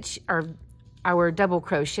V-stitch, or our double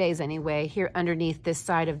crochets anyway, here underneath this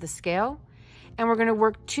side of the scale. And we're gonna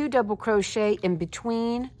work 2 double crochet in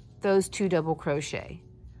between those 2 double crochet.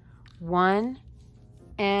 1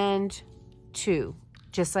 and 2,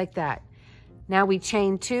 just like that. Now we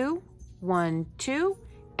chain 2, 1, 2,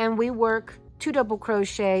 and we work 2 double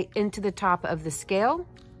crochet into the top of the scale.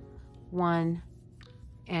 1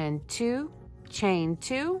 and 2, chain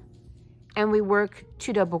 2, and we work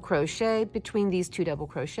 2 double crochet between these 2 double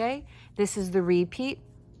crochet. This is the repeat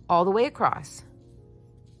all the way across.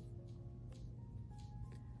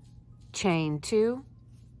 Chain 2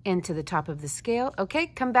 into the top of the scale. Okay,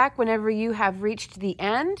 come back whenever you have reached the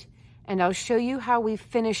end, and I'll show you how we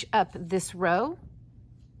finish up this row.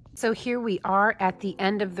 So here we are at the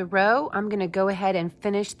end of the row. I'm going to go ahead and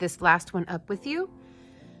finish this last one up with you.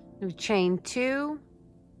 We chain 2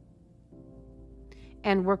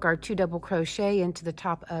 and work our 2 double crochet into the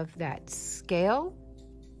top of that scale.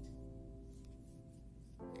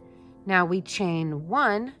 Now we chain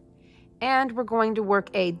 1, and we're going to work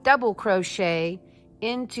a double crochet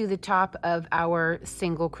into the top of our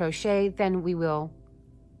single crochet. Then we will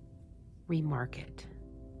remark it.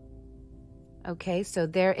 Okay, so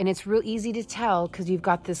there, and it's real easy to tell because you've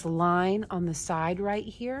got this line on the side right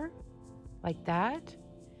here, like that.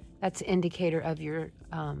 That's an indicator of your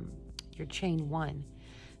chain 1.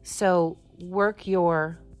 So work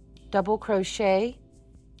your double crochet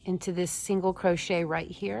into this single crochet right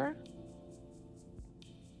here.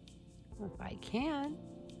 If I can.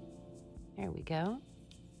 There we go.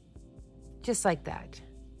 Just like that.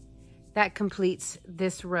 That completes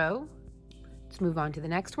this row. Let's move on to the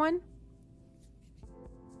next one.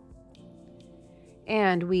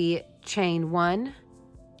 And we chain 1,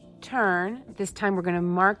 turn. This time we're going to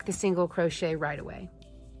mark the single crochet right away.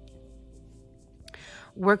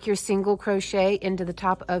 Work your single crochet into the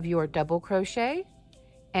top of your double crochet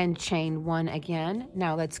and chain 1 again.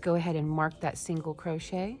 Now let's go ahead and mark that single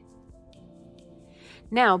crochet.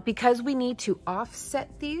 Now, because we need to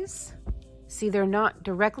offset these, see, they're not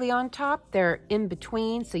directly on top, they're in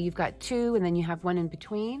between. So you've got 2 and then you have 1 in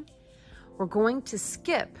between. We're going to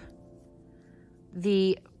skip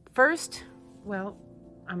the first, well,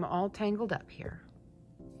 I'm all tangled up here.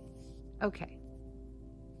 Okay.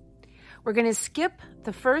 We're going to skip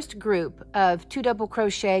the first group of 2 double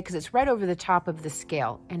crochet because it's right over the top of the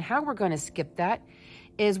scale. And how we're going to skip that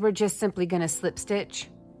is we're just simply going to slip stitch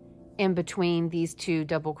in between these 2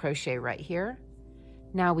 double crochet right here.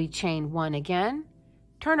 Now we chain 1 again,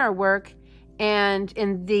 turn our work, and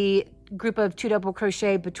in the group of 2 double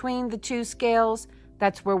crochet between the 2 scales,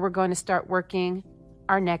 that's where we're going to start working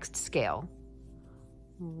our next scale.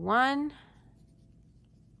 1,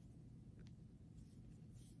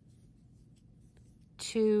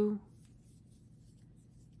 2,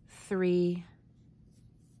 3,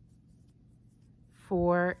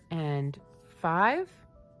 4, and 5.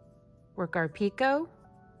 Work our picot,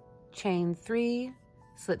 chain 3,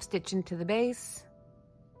 slip stitch into the base.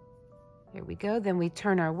 There we go. Then we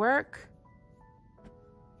turn our work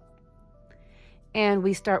and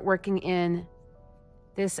we start working in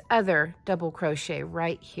this other double crochet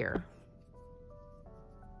right here.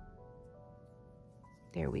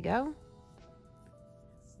 There we go.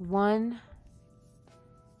 1,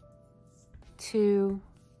 2,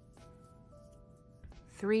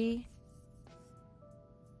 3,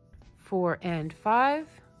 4, and 5.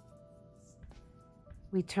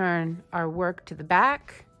 We turn our work to the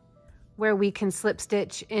back where we can slip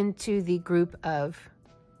stitch into the group of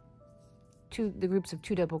groups of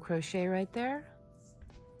 2 double crochet right there.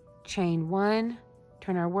 Chain 1,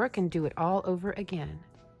 turn our work and do it all over again.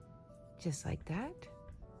 Just like that.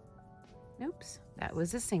 Oops, that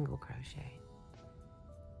was a single crochet.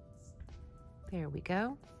 There we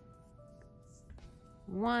go.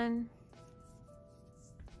 1,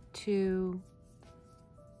 2,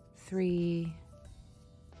 3,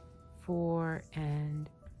 4, and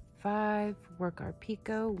 5. Work our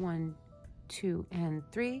picot, 1, 2, and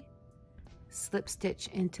 3. Slip stitch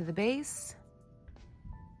into the base.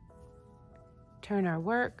 Turn our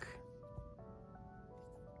work.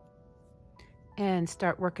 And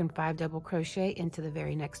start working 5 double crochet into the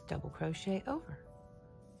very next double crochet over.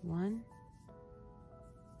 1,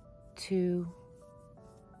 2,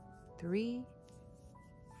 3,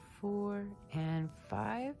 4, and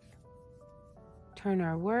 5. Turn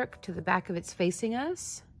our work to the back of it's facing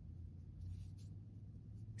us.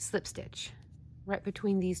 Slip stitch right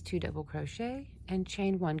between these 2 double crochet and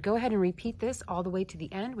chain 1. Go ahead and repeat this all the way to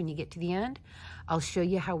the end. When you get to the end, I'll show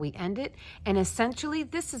you how we end it. And essentially,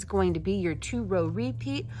 this is going to be your 2-row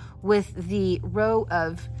repeat with the row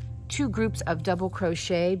of 2 groups of double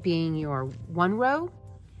crochet being your 1 row,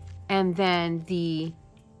 and then the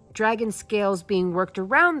dragon scales being worked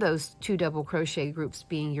around those 2 double crochet groups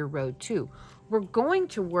being your row 2. We're going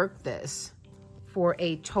to work this for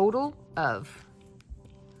a total of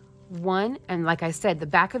 1, and like I said, the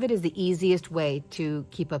back of it is the easiest way to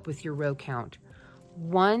keep up with your row count.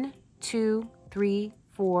 1, 2, 3,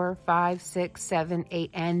 4, 5, 6, 7,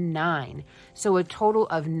 8, and 9. So a total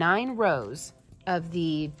of 9 rows of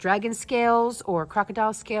the dragon scales or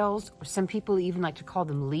crocodile scales, or some people even like to call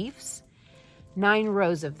them leaves. 9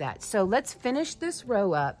 rows of that. So let's finish this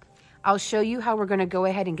row up. I'll show you how we're going to go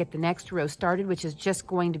ahead and get the next row started, which is just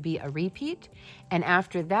going to be a repeat. And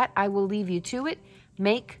after that, I will leave you to it.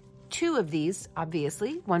 Make 2 of these,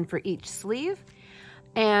 obviously, 1 for each sleeve.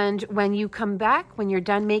 And when you come back, when you're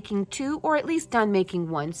done making 2, or at least done making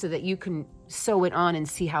 1, so that you can sew it on and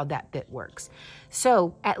see how that bit works.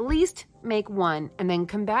 So at least make 1 and then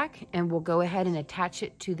come back and we'll go ahead and attach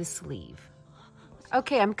it to the sleeve.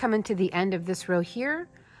 Okay, I'm coming to the end of this row here.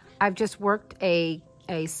 I've just worked a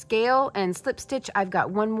scale and slip stitch. I've got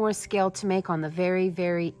 1 more scale to make on the very,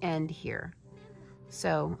 very end here.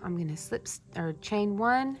 So I'm going to chain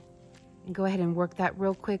 1 and go ahead and work that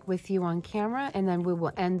real quick with you on camera, and then we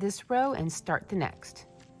will end this row and start the next.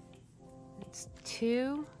 It's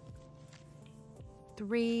 2,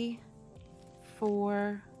 3,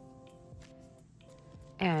 4,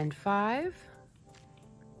 and 5.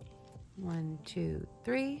 1, 2,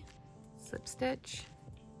 3, slip stitch,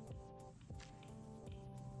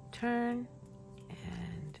 turn,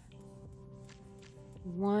 and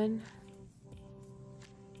 1,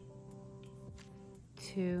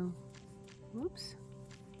 2,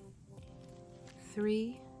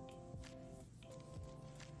 3,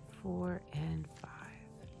 4, and 5.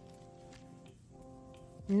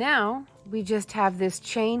 Now we just have this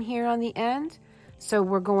chain here on the end, so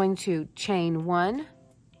we're going to chain 1,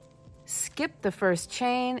 skip the first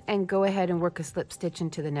chain, and go ahead and work a slip stitch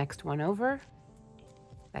into the next one over.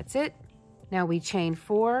 That's it. Now we chain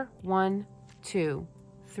 4, 1, 2,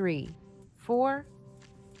 3, 4,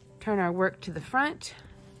 turn our work to the front.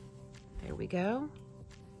 There we go.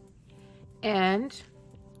 And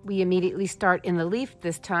we immediately start in the leaf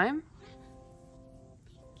this time,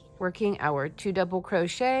 working our 2 double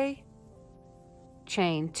crochet,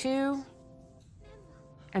 chain 2,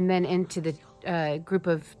 and then into the group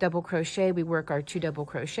of double crochet we work our 2 double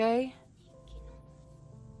crochet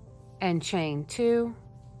and chain 2.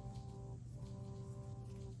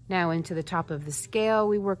 Now into the top of the scale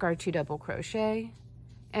we work our 2 double crochet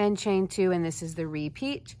and chain 2, and this is the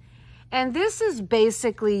repeat. And this is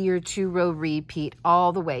basically your 2-row repeat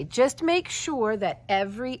all the way. Just make sure that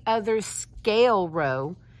every other scale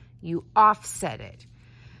row you offset it.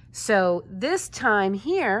 So this time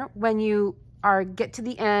here, when you get to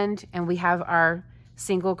the end and we have our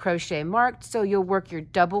single crochet marked, so you'll work your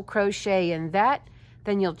double crochet in that,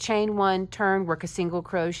 then you'll chain 1, turn, work a single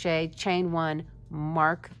crochet, chain 1,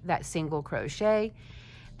 mark that single crochet.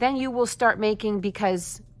 Then you will start making,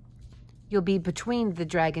 because you'll be between the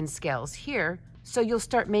dragon scales here, so you'll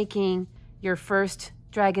start making your first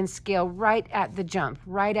dragon scale right at the jump,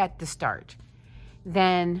 right at the start.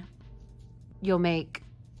 Then you'll make,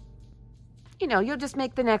 you'll just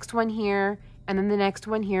make the next one here, and then the next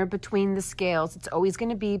one here between the scales. It's always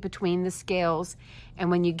going to be between the scales. And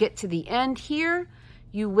when you get to the end here,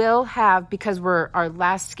 you will have, because our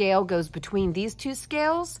last scale goes between these 2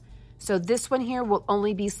 scales, so this one here will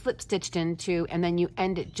only be slip stitched into, and then you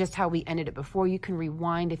end it just how we ended it before. You can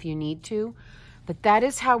rewind if you need to, but that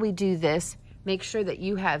is how we do this. Make sure that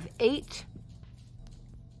you have 8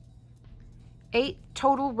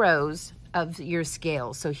 total rows of your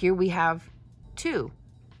scales. So here we have 2.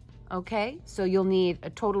 Okay, so you'll need a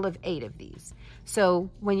total of 8 of these. So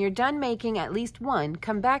when you're done making at least 1,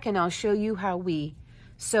 come back and I'll show you how we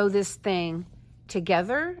sew this thing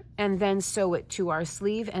together and then sew it to our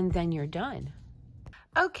sleeve, and then you're done.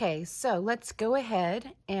 Okay, so let's go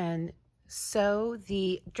ahead and sew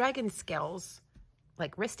the dragon scales,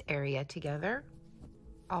 like wrist area, together.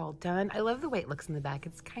 All done. I love the way it looks in the back.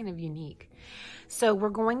 It's kind of unique. So we're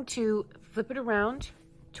going to flip it around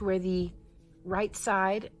to where the right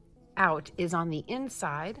side out is on the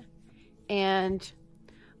inside, and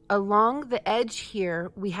along the edge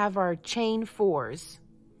here we have our chain 4s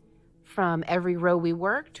from every row we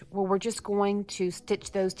worked. Well, we're just going to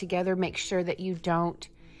stitch those together. Make sure that you don't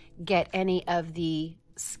get any of the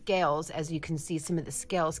scales. As you can see, some of the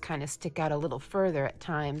scales kind of stick out a little further at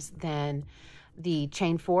times than the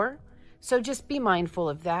chain 4. So just be mindful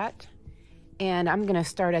of that. And I'm going to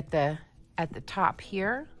start at the top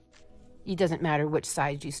here. It doesn't matter which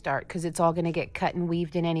side you start because it's all going to get cut and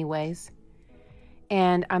weaved in anyways.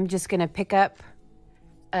 And I'm just going to pick up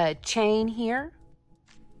a chain here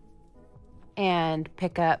and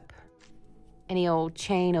pick up any old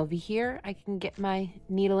chain over here I can get my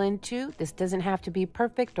needle into. This doesn't have to be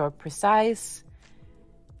perfect or precise.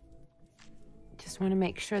 Just want to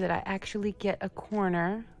make sure that I actually get a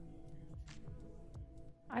corner.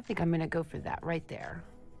 I think I'm going to go for that right there.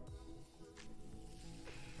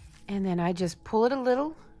 And then I just pull it a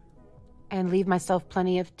little and leave myself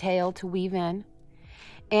plenty of tail to weave in.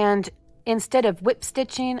 And instead of whip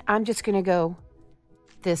stitching, I'm just going to go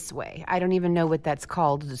this way. I don't even know what that's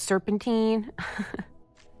called. The serpentine.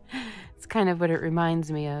 It's kind of what it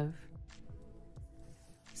reminds me of.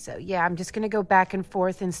 So yeah, I'm just going to go back and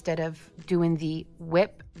forth instead of doing the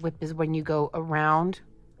whip. Whip is when you go around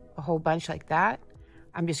a whole bunch like that.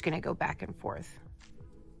 I'm just going to go back and forth.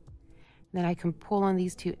 Then I can pull on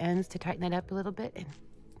these two ends to tighten it up a little bit, and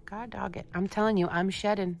God dog it, I'm telling you, I'm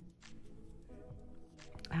shedding.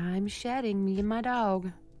 I'm shedding, me and my dog.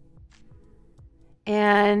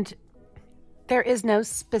 And there is no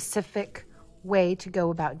specific way to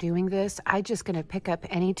go about doing this. I'm just going to pick up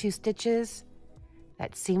any 2 stitches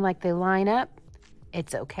that seem like they line up.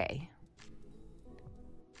 It's okay.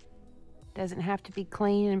 Doesn't have to be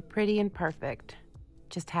clean and pretty and perfect.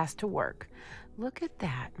 Just has to work. Look at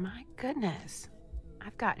that. My goodness.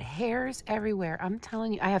 I've got hairs everywhere. I'm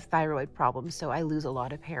telling you, I have thyroid problems, so I lose a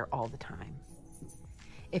lot of hair all the time.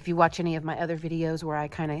 If you watch any of my other videos where I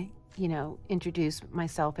kind of, you know, introduce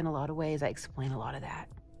myself in a lot of ways, I explain a lot of that.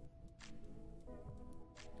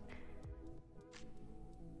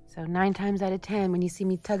 So 9 times out of 10, when you see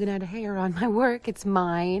me tugging out a hair on my work, it's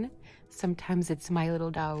mine. Sometimes it's my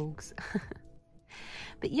little dog's.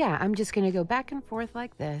 But yeah, I'm just going to go back and forth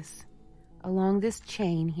like this along this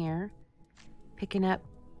chain here, picking up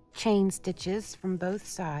chain stitches from both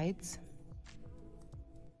sides.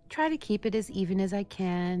 Try to keep it as even as I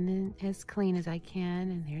can and as clean as I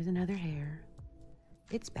can. And there's another hair.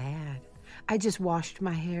 It's bad. I just washed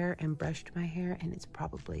my hair and brushed my hair, and it's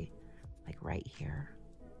probably like right here.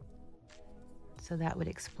 So that would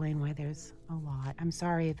explain why there's a lot. I'm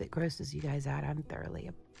sorry if it grosses you guys out. I'm thoroughly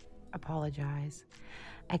apologize.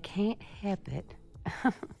 I can't help it.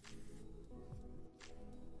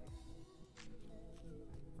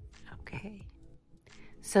 Okay.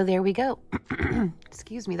 So there we go.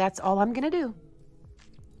 Excuse me. That's all I'm going to do.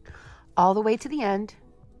 All the way to the end.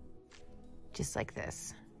 Just like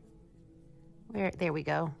this. There we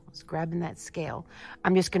go. I was grabbing that scale.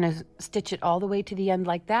 I'm just going to stitch it all the way to the end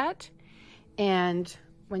like that. And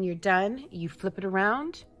when you're done, you flip it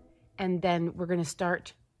around, and then we're going to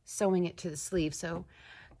start sewing it to the sleeve. So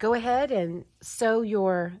go ahead and sew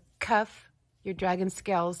your cuff, your dragon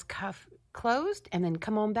scales cuff closed, and then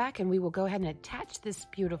come on back and we will go ahead and attach this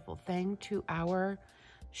beautiful thing to our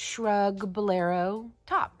shrug bolero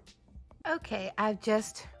top. Okay, I've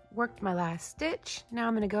just worked my last stitch. Now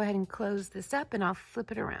I'm going to go ahead and close this up, and I'll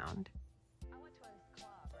flip it around.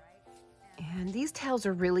 And these tails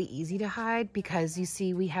are really easy to hide because you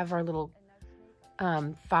see we have our little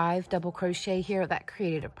 5 double crochet here. That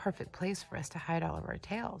created a perfect place for us to hide all of our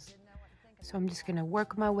tails. So I'm just going to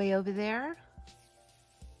work my way over there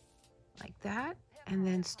like that, and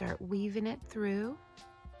then start weaving it through.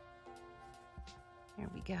 There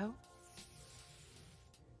we go.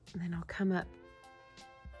 And then I'll come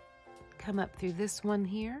up through this one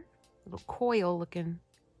here, little coil looking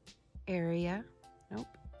area. Nope.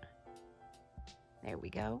 There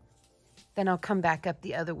we go. Then I'll come back up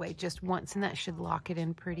the other way just once, and that should lock it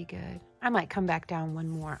in pretty good. I might come back down one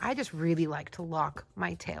more. I just really like to lock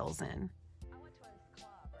my tails in.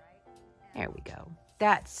 There we go.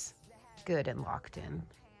 That's good and locked in.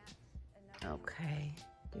 Okay.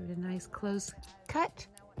 Give it a nice close cut.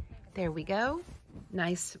 There we go.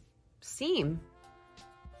 Nice seam.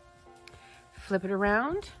 flip it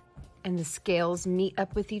around and the scales meet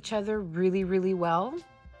up with each other really, really well.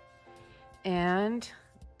 And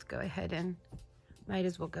let's go ahead and, might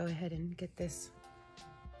as well go ahead and get this.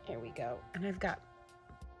 There we go. And I've got,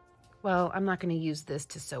 well, I'm not going to use this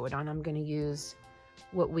to sew it on. I'm going to use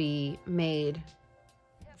what we made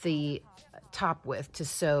the top with to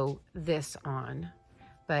sew this on.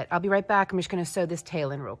 But I'll be right back. I'm just going to sew this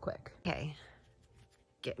tail in real quick. Okay,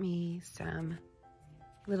 get me some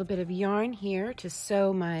little bit of yarn here to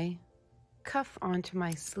sew my cuff onto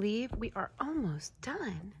my sleeve. We are almost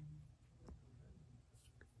done.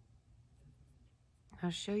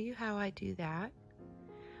 I'll show you how I do that.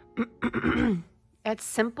 It's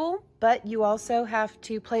simple, but you also have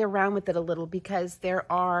to play around with it a little because there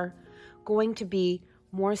are going to be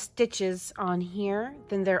more stitches on here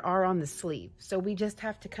than there are on the sleeve. So we just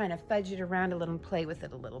have to kind of fudge it around a little and play with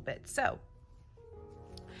it a little bit. So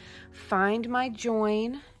find my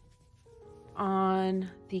join on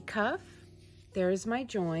the cuff. There's my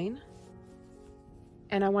join.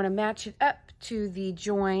 And I want to match it up to the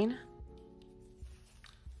join.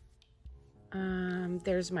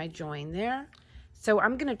 There's my join there. So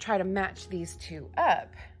I'm going to try to match these two up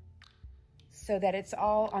so that it's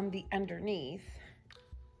all on the underneath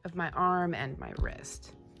of my arm and my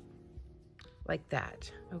wrist. Like that.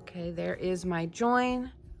 Okay, there is my join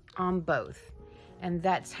on both. And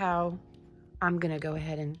that's how I'm going to go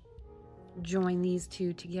ahead and join these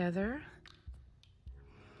two together.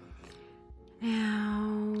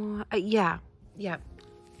 Now, yeah.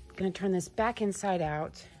 Going to turn this back inside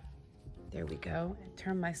out. There we go.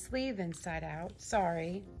 Turn my sleeve inside out.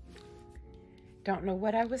 Sorry. Don't know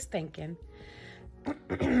what I was thinking.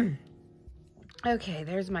 Okay,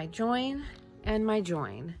 there's my join and my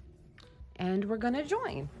join. And we're going to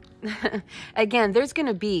join. Again, there's going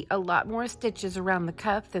to be a lot more stitches around the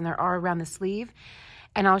cuff than there are around the sleeve.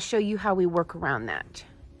 And I'll show you how we work around that.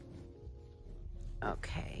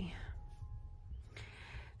 Okay.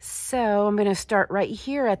 So I'm going to start right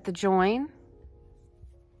here at the join.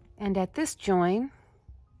 And at this join,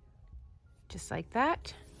 just like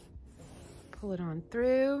that, pull it on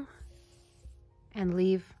through and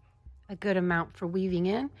leave a good amount for weaving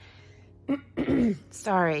in.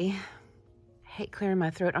 Sorry, I hate clearing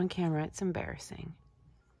my throat on camera. It's embarrassing.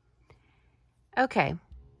 Okay.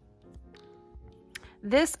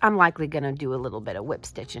 This, I'm likely going to do a little bit of whip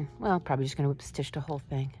stitching. Well, probably just going to whip stitch the whole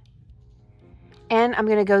thing. And I'm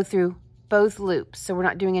going to go through both loops. So we're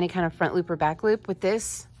not doing any kind of front loop or back loop with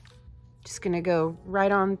this. Just going to go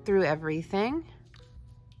right on through everything.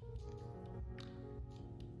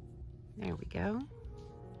 There we go.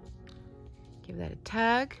 Give that a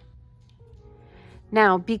tug.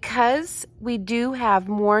 Now, because we do have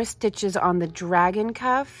more stitches on the dragon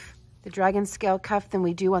cuff, the dragon scale cuff, than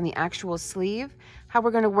we do on the actual sleeve, how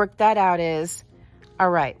we're going to work that out is,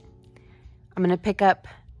 all right, I'm going to pick up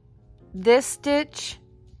this stitch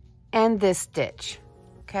and this stitch,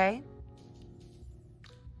 okay?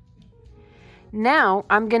 Now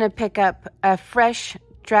I'm going to pick up a fresh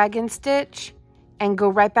dragon stitch and go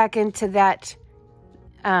right back into that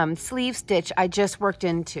sleeve stitch I just worked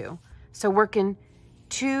into. So working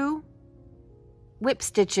 2 whip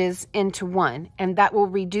stitches into 1, and that will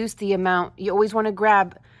reduce the amount. You always want to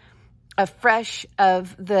grab a fresh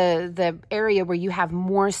of the area where you have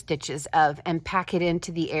more stitches of and pack it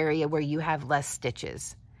into the area where you have less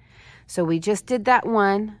stitches. So we just did that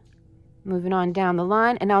one. Moving on down the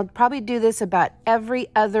line, and I'll probably do this about every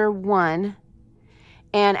other one.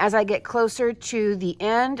 And as I get closer to the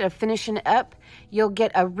end of finishing up, you'll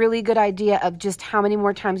get a really good idea of just how many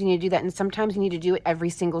more times you need to do that. And sometimes you need to do it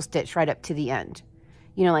every single stitch right up to the end.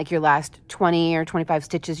 You know, like your last 20 or 25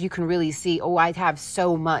 stitches, you can really see, oh, I have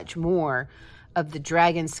so much more of the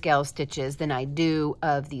dragon scale stitches than I do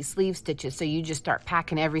of these sleeve stitches. So you just start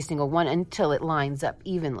packing every single one until it lines up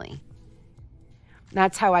evenly.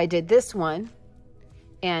 That's how I did this one,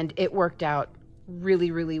 and it worked out really,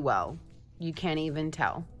 really well. You can't even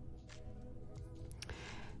tell.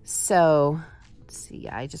 So, let's see,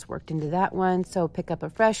 I just worked into that one, so pick up a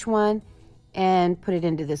fresh one and put it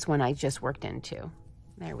into this one I just worked into.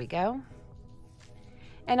 There we go.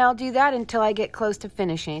 And I'll do that until I get close to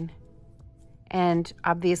finishing. And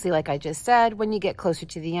obviously, like I just said, when you get closer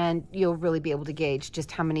to the end, you'll really be able to gauge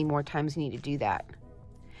just how many more times you need to do that.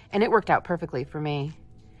 And it worked out perfectly for me.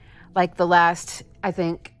 Like the last, I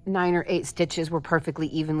think, 9 or 8 stitches were perfectly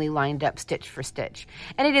evenly lined up stitch for stitch.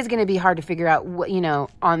 And it is going to be hard to figure out what, you know,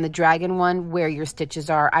 on the dragon one where your stitches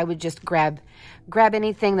are. I would just grab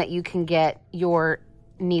anything that you can get your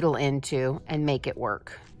needle into and make it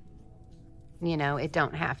work. You know, it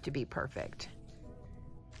don't have to be perfect.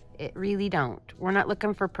 It really don't. We're not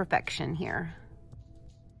looking for perfection here.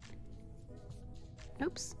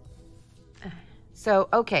 Oops. So,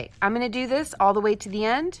 okay, I'm gonna do this all the way to the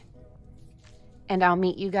end, and I'll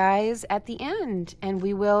meet you guys at the end, and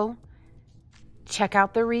we will check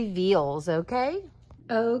out the reveals, okay?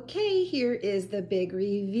 Okay, here is the big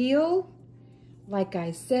reveal. Like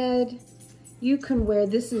I said, you can wear,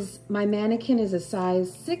 this is, my mannequin is a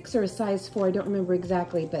size 6 or a size 4, I don't remember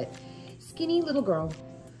exactly, but skinny little girl.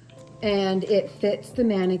 And it fits the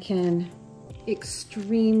mannequin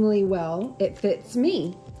extremely well. It fits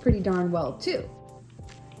me pretty darn well too.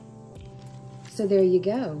 So there you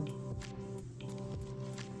go.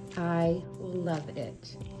 I love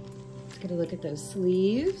it. Let's get a look at those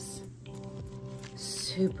sleeves.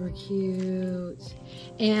 Super cute.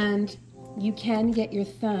 And you can get your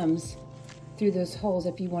thumbs through those holes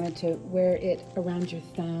if you wanted to wear it around your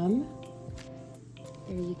thumb.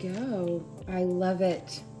 There you go. I love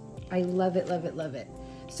it. I love it, love it, love it.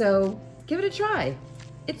 So give it a try.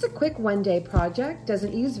 It's a quick one-day project,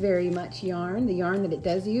 doesn't use very much yarn. The yarn that it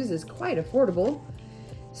does use is quite affordable.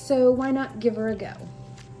 So why not give her a go?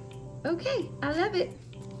 Okay, I love it.